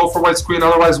to have to go for White's queen,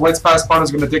 otherwise White's passed pawn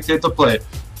is going to dictate the play.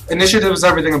 Initiative is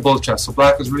everything in both chess, so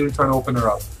Black is really trying to open her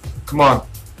up. Come on.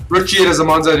 Rook G8 is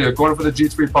Amon's idea, going for the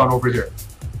G3 pawn over here.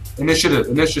 Initiative,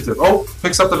 initiative. Oh,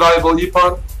 picks up the valuable E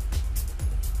pawn.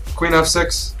 Queen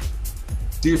F6.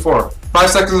 D4. 5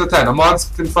 seconds to 10. Amon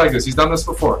can flag this. He's done this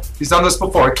before. He's done this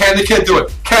before. Can the kid do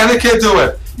it? Can the kid do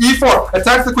it? E4.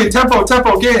 Attack the queen. Tempo,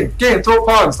 tempo. Gain, gain. Throw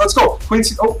pawns. Let's go. Queen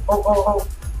C. Oh.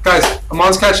 Guys,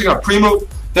 Amon's catching up. Pre-move.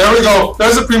 There we go.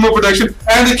 There's a pre-move prediction.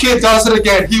 And the kid does it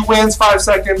again. He wins 5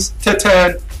 seconds to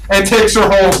 10 and takes her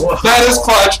home. Whoa. That is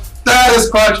clutch. That is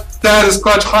clutch. That is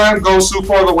clutch. Han Gosu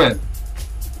for the win.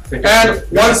 And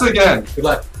once again, good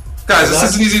luck. Guys, this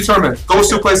is an easy tournament.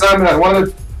 Gosu plays Amman, one of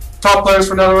the top players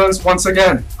for Netherlands. Once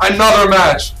again, another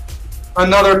match.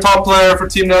 Another top player for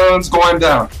Team Netherlands going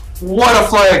down. What a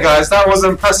flag, guys. That was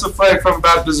an impressive flag from a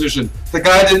bad position. The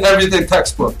guy did everything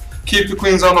textbook. Keep the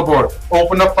queens on the board.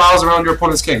 Open up files around your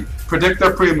opponent's king. Predict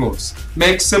their pre-moves.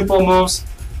 Make simple moves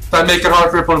that make it hard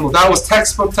for your opponent to move. That was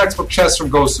textbook chess from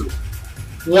Gosu.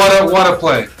 What a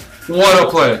play. What a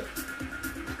play.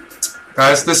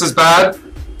 Guys, this is bad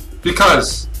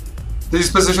because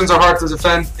these positions are hard to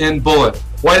defend in bullet.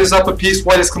 White is up a piece.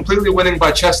 White is completely winning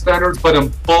by chess standards, but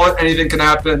in bullet, anything can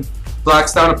happen.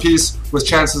 Black's down a piece with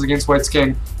chances against White's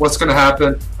king. What's going to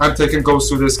happen? I'm taking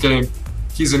Gosu this game.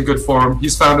 He's in good form.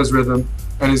 He's found his rhythm,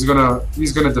 and he's gonna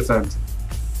defend.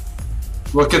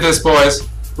 Look at this, boys.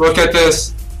 Look at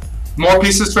this. More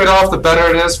pieces trade off, the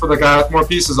better it is for the guy with more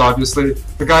pieces, obviously.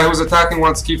 The guy who's attacking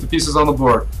wants to keep the pieces on the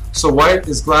board. So White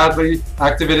is gladly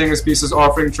activating his pieces,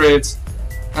 offering trades,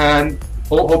 and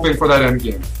hoping for that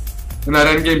endgame. In that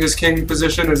endgame, his king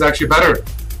position is actually better.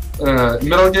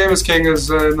 Middle game, his king is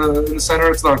in the center.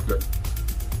 It's not good.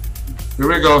 Here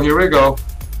we go. Here we go.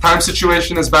 Time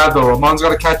situation is bad though. Amon's got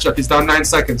to catch up. He's down 9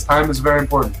 seconds. Time is very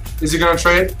important. Is he going to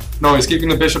trade? No, he's keeping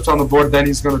the bishops on the board. Then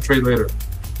he's going to trade later.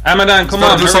 Hamadan, come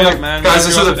on, hurry up, man. Guys,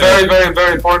 this is a very, very,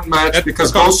 very important match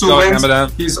because Gosu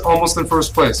wins. He's almost in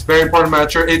first place. Very important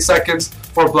match here. 8 seconds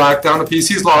for Black. Down a piece.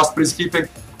 He's lost, but he's keeping.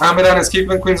 Hamadan is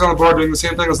keeping queens on the board, doing the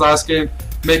same thing as last game,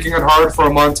 making it hard for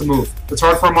Amon to move. It's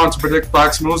hard for Amon to predict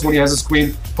Black's moves when he has his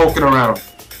queen poking around.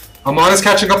 Amon is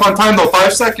catching up on time though.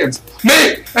 5 seconds.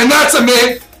 Mate! And that's a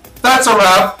mate! That's a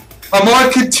wrap.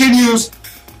 Amon continues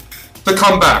the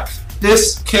comeback.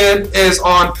 This kid is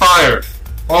on fire.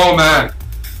 Oh man.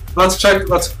 Let's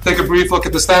take a brief look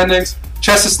at the standings.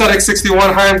 Chess Aesthetic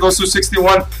 61, Hiram Gosu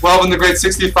 61, Welvin the Great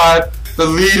 65. The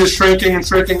lead is shrinking and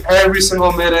shrinking every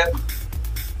single minute.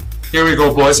 Here we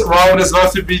go, boys. Robin is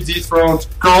about to be dethroned.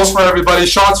 Girls for everybody,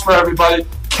 shots for everybody.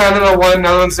 Canada 1,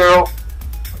 Netherlands 0.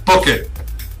 Book it.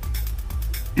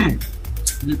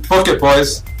 Book it,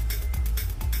 boys.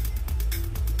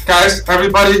 Guys,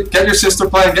 everybody, get your sister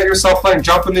playing, get yourself playing,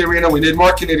 jump in the arena. We need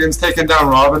more Canadians taking down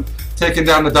Robin, taking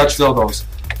down the Dutch dildos.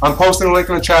 I'm posting a link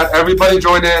in the chat. Everybody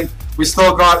join in. We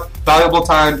still got valuable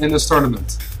time in this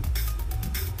tournament.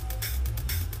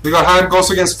 We got Hand Goes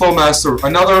against Flowmaster.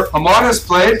 Amon has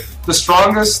played the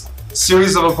strongest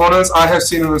series of opponents I have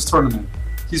seen in this tournament.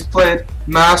 He's played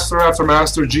master after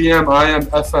master, GM, IM,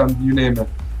 FM, you name it.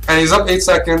 And he's up 8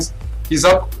 seconds. He's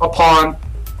up a pawn.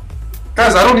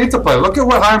 Guys, I don't need to play. Look at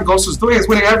what Hiram Ghost is doing. He's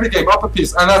winning every game, up a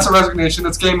piece. And that's a resignation.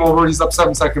 It's game over. He's up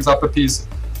 7 seconds, up a piece.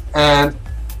 And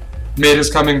mate is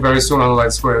coming very soon on the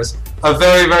light squares. A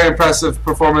very, very impressive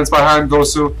performance by Hiram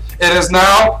Gosu. It is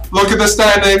now, look at the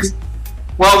standings.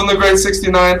 Welvin the Great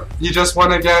 69. He just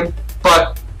won again.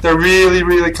 But they're really,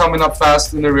 really coming up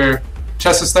fast in the rear.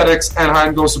 Chess Aesthetics and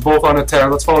Hiram Gosu both on a tear.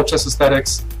 Let's follow Chess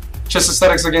Aesthetics. Chess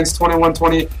Aesthetics against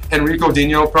 2120. Enrico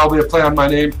Dino, probably a play on my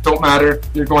name. Don't matter.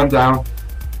 You're going down.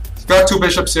 He's got 2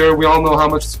 bishops here. We all know how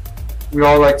much we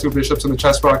all like 2 bishops in the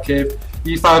chessbrah cave.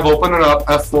 E5, open it up.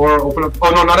 F4, open up. Oh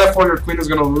no, not F4. Your queen is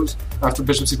gonna lose after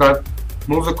bishop C5.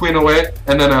 Move the queen away,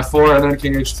 and then F4, and then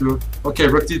King H2. Okay,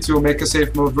 Rook D2, make a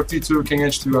safe move. Rook D2, King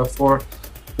H2, F4.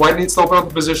 White needs to open up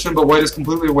the position, but White is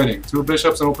completely winning. 2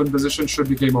 bishops in open position should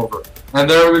be game over. And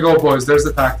there we go, boys. There's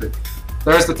the tactic.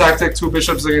 There's the tactic. 2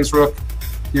 bishops against Rook.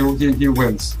 He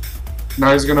wins.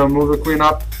 Now he's gonna move the queen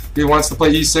up. He wants to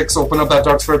play E6, open up that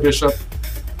dark square bishop.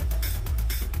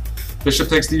 Bishop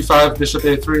takes D5, bishop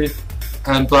A3,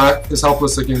 and black is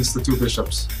helpless against the 2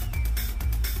 bishops.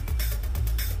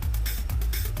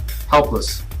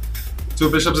 Helpless. 2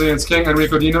 bishops against king.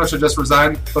 Enrico Dino should just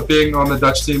resign, but being on the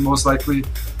Dutch team, most likely,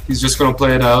 he's just going to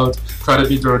play it out, try to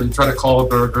be dirty, try to call a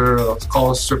burger,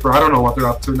 call a stripper. I don't know what they're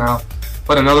up to now.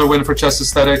 But another win for Chess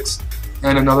Aesthetics,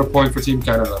 and another point for Team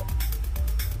Canada.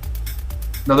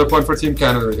 Another point for Team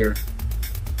Canada here.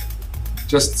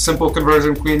 Just simple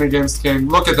conversion, queen against king.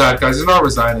 Look at that, guys. He's not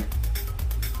resigning.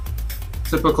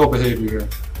 Typical behavior here.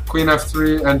 Queen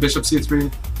F3 and bishop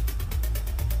C3.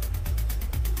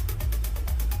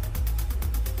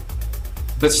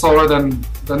 Bit slower than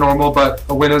normal, but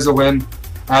a win is a win.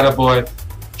 Attaboy.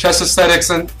 Chess Aesthetics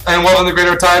and Welvin the Great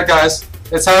are tied, guys.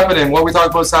 It's happening. What we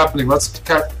talked about is happening. Let's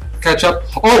catch up.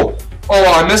 Oh,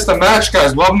 I missed a match,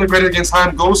 guys. Welvin the Great against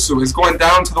Haim Gosu is going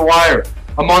down to the wire.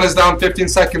 Amon is down 15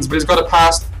 seconds, but he's got a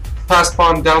pass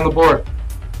pawn down the board.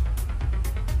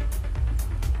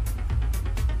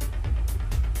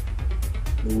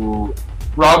 Ooh.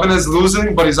 Robin is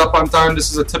losing, but he's up on time.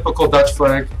 This is a typical Dutch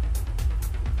flag.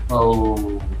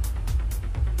 Oh.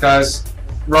 Guys,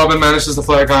 Robin manages to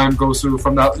flag Haim Gosu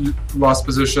from that lost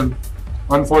position.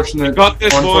 Unfortunate. We got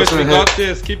this, boys. We got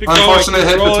this. Keep it going. Unfortunate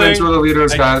hit between 2 of the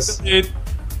leaders, guys.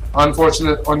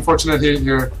 Unfortunate hit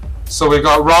here. So we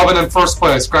got Robin in first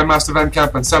place, Grandmaster Van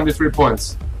Kempen, 73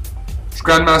 points.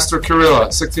 Grandmaster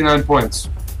Kirilla, 69 points.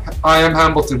 I am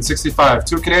Hambleton, 65.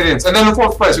 2 Canadians. And then in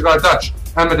 4th place, we got a Dutch,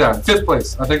 Hamadan. 5th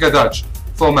place, I think a Dutch,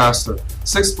 Flowmaster.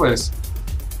 6th place.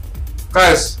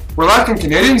 Guys, we're lacking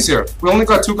Canadians here. We only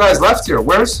got 2 guys left here.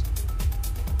 Where's...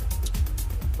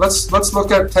 Let's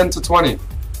look at 10 to 20.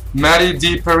 Matty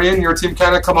D. Perrine, your Team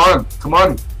Canada, come on. Come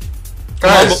on.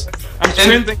 Guys, I'm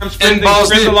sprinting. Sprint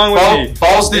along with me.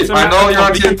 Balls deep. I know you're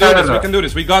on Team Canada. We can do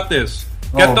this. We got this.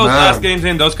 Get those last games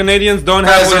in. Those Canadians don't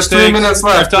have what it takes. There's 3 minutes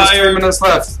left. There's 3 minutes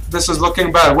left. This is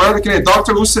looking bad. Where are the Canadians?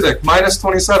 Dr. Usidik, minus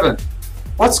 27.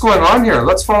 What's going on here?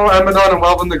 Let's follow Amadon and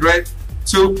Welvin the Great.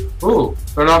 Ooh,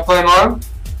 they're not playing on?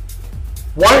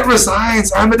 White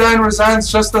resigns. Amadon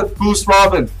resigns just to boost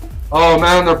Robin. Oh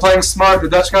man, they're playing smart. The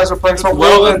Dutch guys are playing smart.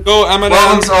 Let's go,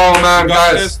 Amadon. Oh man,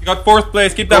 guys. You got 4th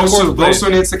place. Keep that 4th place.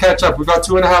 Gosu needs to catch up. We got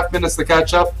 2.5 minutes to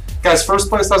catch up. Guys, 1st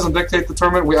place doesn't dictate the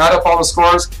tournament. We add up all the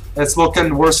scores. It's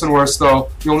looking worse and worse though.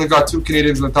 You only got 2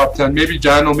 Canadians in the top 10. Maybe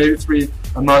Jano, maybe 3.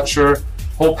 I'm not sure.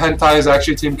 Hope Hentai is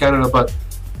actually Team Canada, but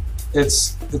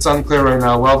it's unclear right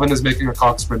now. Welvin is making a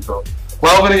cock sprint though.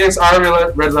 Welvin against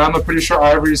Ivory Red Lamb. I'm pretty sure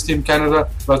Ivory is Team Canada.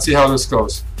 Let's see how this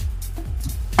goes.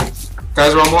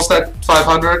 Guys, we're almost at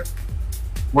 500.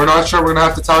 We're not sure. We're going to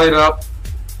have to tally it up.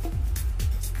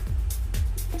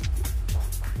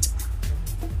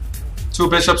 Two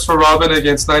bishops for Robin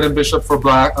against knight and bishop for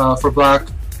black.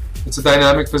 It's a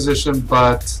dynamic position,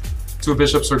 but 2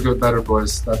 bishops are good, better,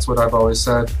 boys. That's what I've always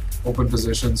said. Open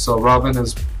position. So Robin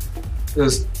is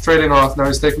trading off. Now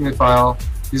he's taking the file.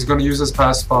 He's going to use his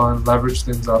pass pawn, leverage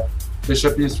things up.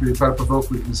 Bishop E3, try to provoke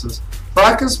weaknesses.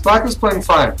 Black is playing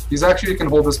fine. He can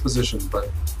hold this position, but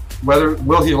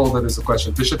will he hold it is the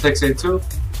question. Bishop takes A2.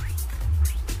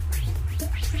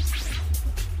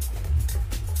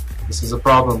 This is a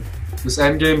problem. This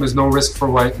endgame is no risk for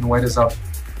White, and White is up.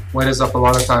 White is up a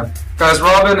lot of time. Guys,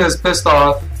 Robin is pissed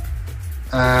off,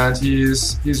 and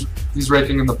he's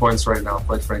raking in the points right now,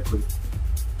 quite frankly.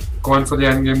 Going for the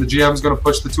endgame. The GM's going to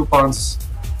push the 2 pawns.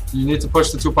 You need to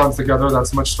push the 2 pawns together.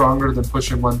 That's much stronger than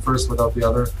pushing one first without the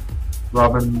other.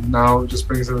 Robin now just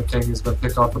brings in the king. He's going to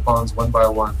pick off the pawns one by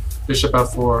one. Bishop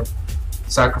F4.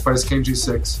 Sacrifice king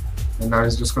G6. And now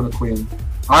he's just going to queen.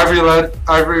 Ivory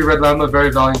Red Lama, very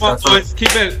valiant effort. Boys,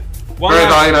 keep it. Very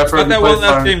valiant effort. Got that one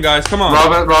last game, guys. Come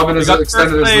on. Robin has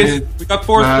extended his lead. We got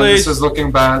 4th place. This is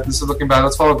looking bad.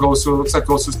 Let's follow Gosu. Looks like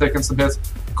Gosu's taking some hits.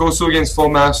 Gosu against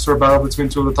Flowmaster, battle between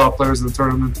 2 of the top players in the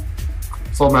tournament.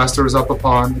 Flowmaster is up a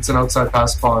pawn. It's an outside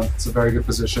pass pawn. It's a very good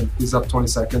position. He's up 20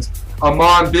 seconds.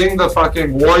 Amon, being the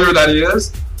fucking warrior that he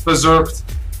is, berserked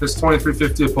his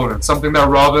 2350 opponent. Something that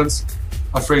Robin's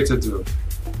afraid to do.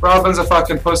 Robin's a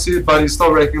fucking pussy, but he's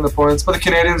still raking the points. But the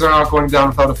Canadians are not going down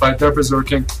without a fight. They're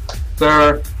berserking.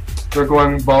 They're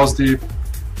going balls deep.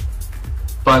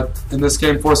 But in this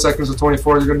game, 4 seconds to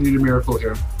 24, you're going to need a miracle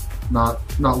here. Not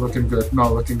looking good.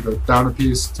 Not looking good. Down a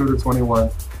piece.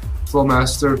 2-21.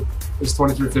 Flowmaster is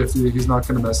 2350. He's not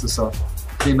gonna mess this up.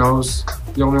 He knows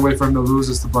the only way for him to lose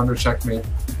is to blunder checkmate.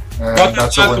 And Got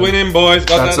that's that a last win. win in, boys.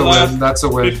 Got That's that a last win. That's a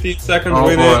win. 15 seconds Oh,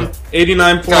 win in. boy.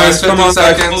 89 points. Guys, Come 15 on,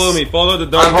 guys. seconds. Follow me. Follow the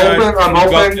dog, I'm hoping. guys. I'm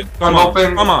You got hoping. it. I'm Come on.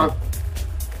 hoping. Come on.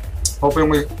 Hoping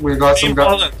we got some Team guys.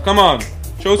 Holland, come on.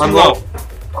 Show some I'm love.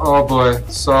 Oh boy.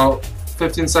 So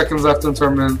 15 seconds left in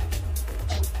tournament.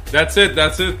 That's it.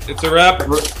 That's it. It's a wrap.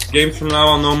 Games from now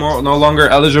on, no longer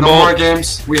eligible. No more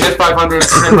games. We hit 500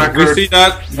 record. We see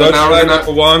that. Dutch now flag we're gonna-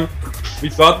 number 1. We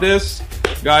got this,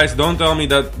 guys. Don't tell me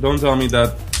that. Don't tell me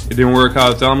that it didn't work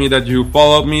out. Tell me that you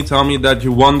followed me. Tell me that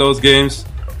you won those games.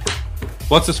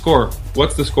 What's the score?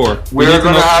 What's the score? We We're need to know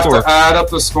gonna the have score. to add up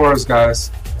the scores,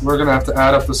 guys. We're gonna have to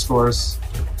add up the scores.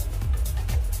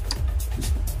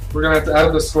 We're gonna have to add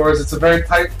up the scores. It's a very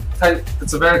tight.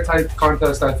 It's a very tight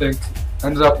contest, I think.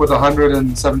 Ended up with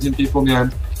 117 people in the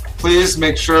end. Please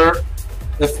make sure,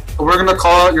 if we're gonna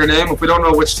call out your name, if we don't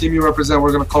know which team you represent,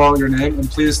 we're gonna call out your name, and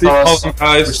please Team tell us Holland,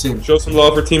 guys. which team. Show some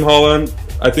love for Team Holland.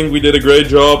 I think we did a great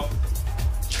job.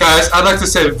 Guys, I'd like to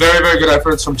say very, very good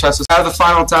efforts from Chess. Have the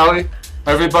final tally.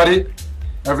 Everybody,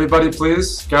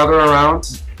 please gather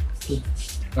around.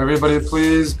 Everybody,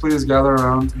 please gather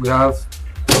around. We have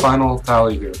the final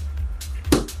tally here.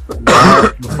 We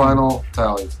have the final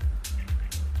tally.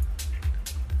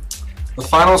 The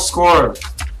final score.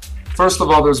 First of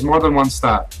all, there's more than one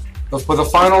stat. But the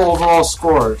final overall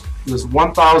score is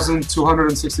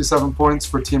 1,267 points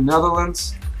for Team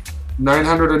Netherlands,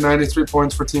 993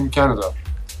 points for Team Canada.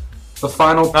 The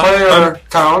final player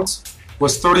count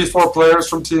was 34 players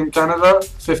from Team Canada,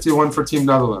 51 for Team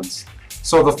Netherlands.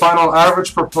 So the final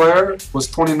average per player was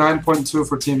 29.2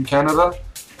 for Team Canada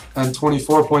and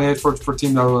 24.8 for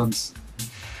Team Netherlands.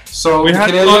 So We the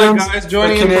had a lot of Canadians, guys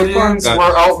joining in for fun, Canadians guys.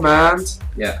 were outmanned,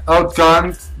 Yeah.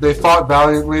 outgunned. They fought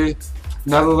valiantly.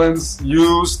 Netherlands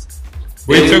used.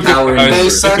 We took it, power guys. They We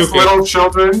sent took it. little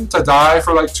children to die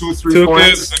for like 2-3 Took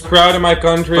points. it. I'm proud of my But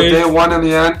country. they won in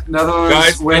the end. Netherlands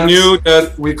Guys, wins. I knew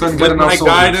that We couldn't get with enough my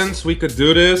soldiers. guidance, we could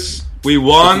do this. We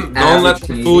won. The Don't let average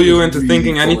them fool you Canadian into is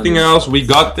thinking really anything pulling else. We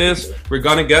got this. We're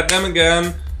gonna get them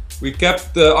again. We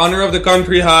kept the honor of the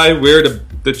country high. We're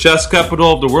the chess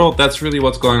capital of the world. That's really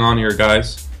what's going on here,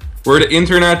 guys. We're the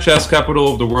internet chess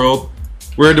capital of the world.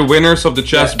 We're the winners of the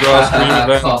chessbrah stream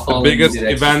event, the biggest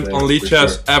event on Lead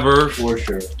Chess ever. For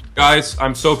sure. Guys,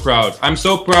 I'm so proud. I'm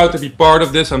so proud to be part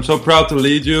of this. I'm so proud to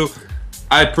lead you.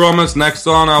 I promise next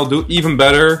on I'll do even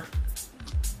better.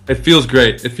 It feels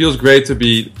great. It feels great to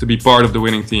be part of the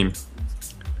winning team.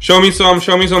 Show me some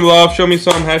love. Show me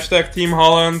some hashtag Team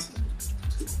Holland.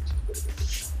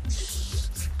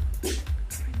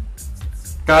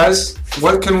 Guys,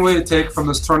 what can we take from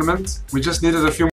this tournament? We just needed a few